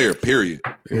of a player, period.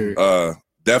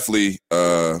 Definitely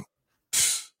a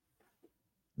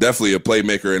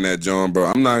playmaker in that John, bro.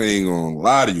 I'm not even gonna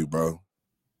lie to you, bro.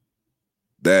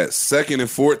 That 2nd and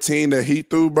 14 that he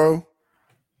threw, bro,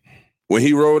 when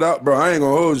he rolled out, bro, I ain't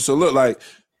gonna hold you. So look, like,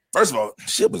 first of all,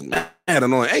 shit was mad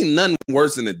annoying. Ain't nothing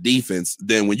worse in the defense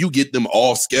than when you get them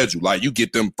all scheduled. Like, you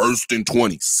get them 1st and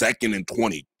 20, 2nd and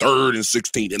 20, 3rd and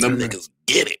 16, and them niggas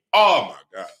get it. Oh,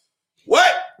 my God.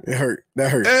 What? It hurt.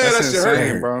 That hurt. Yeah, That's that shit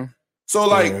hurt, bro. So,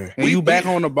 like, when you back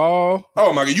on the ball.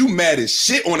 Oh, my God. You mad as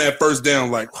shit on that first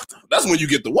down. Like, that's when you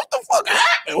get what the fuck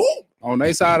happened? Ooh. On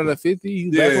their side of the 50,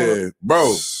 you back on.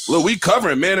 Bro. Look, we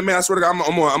covering man to man. I swear to God,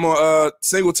 I'm on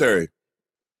Singletary.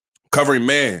 Covering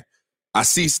man. I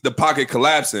see the pocket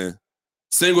collapsing.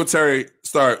 Singletary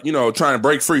start, trying to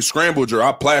break free. Scramble drill.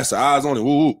 I plaster. Eyes on it.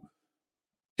 Woo.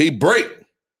 He break.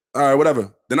 All right,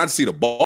 whatever. Then I just see the ball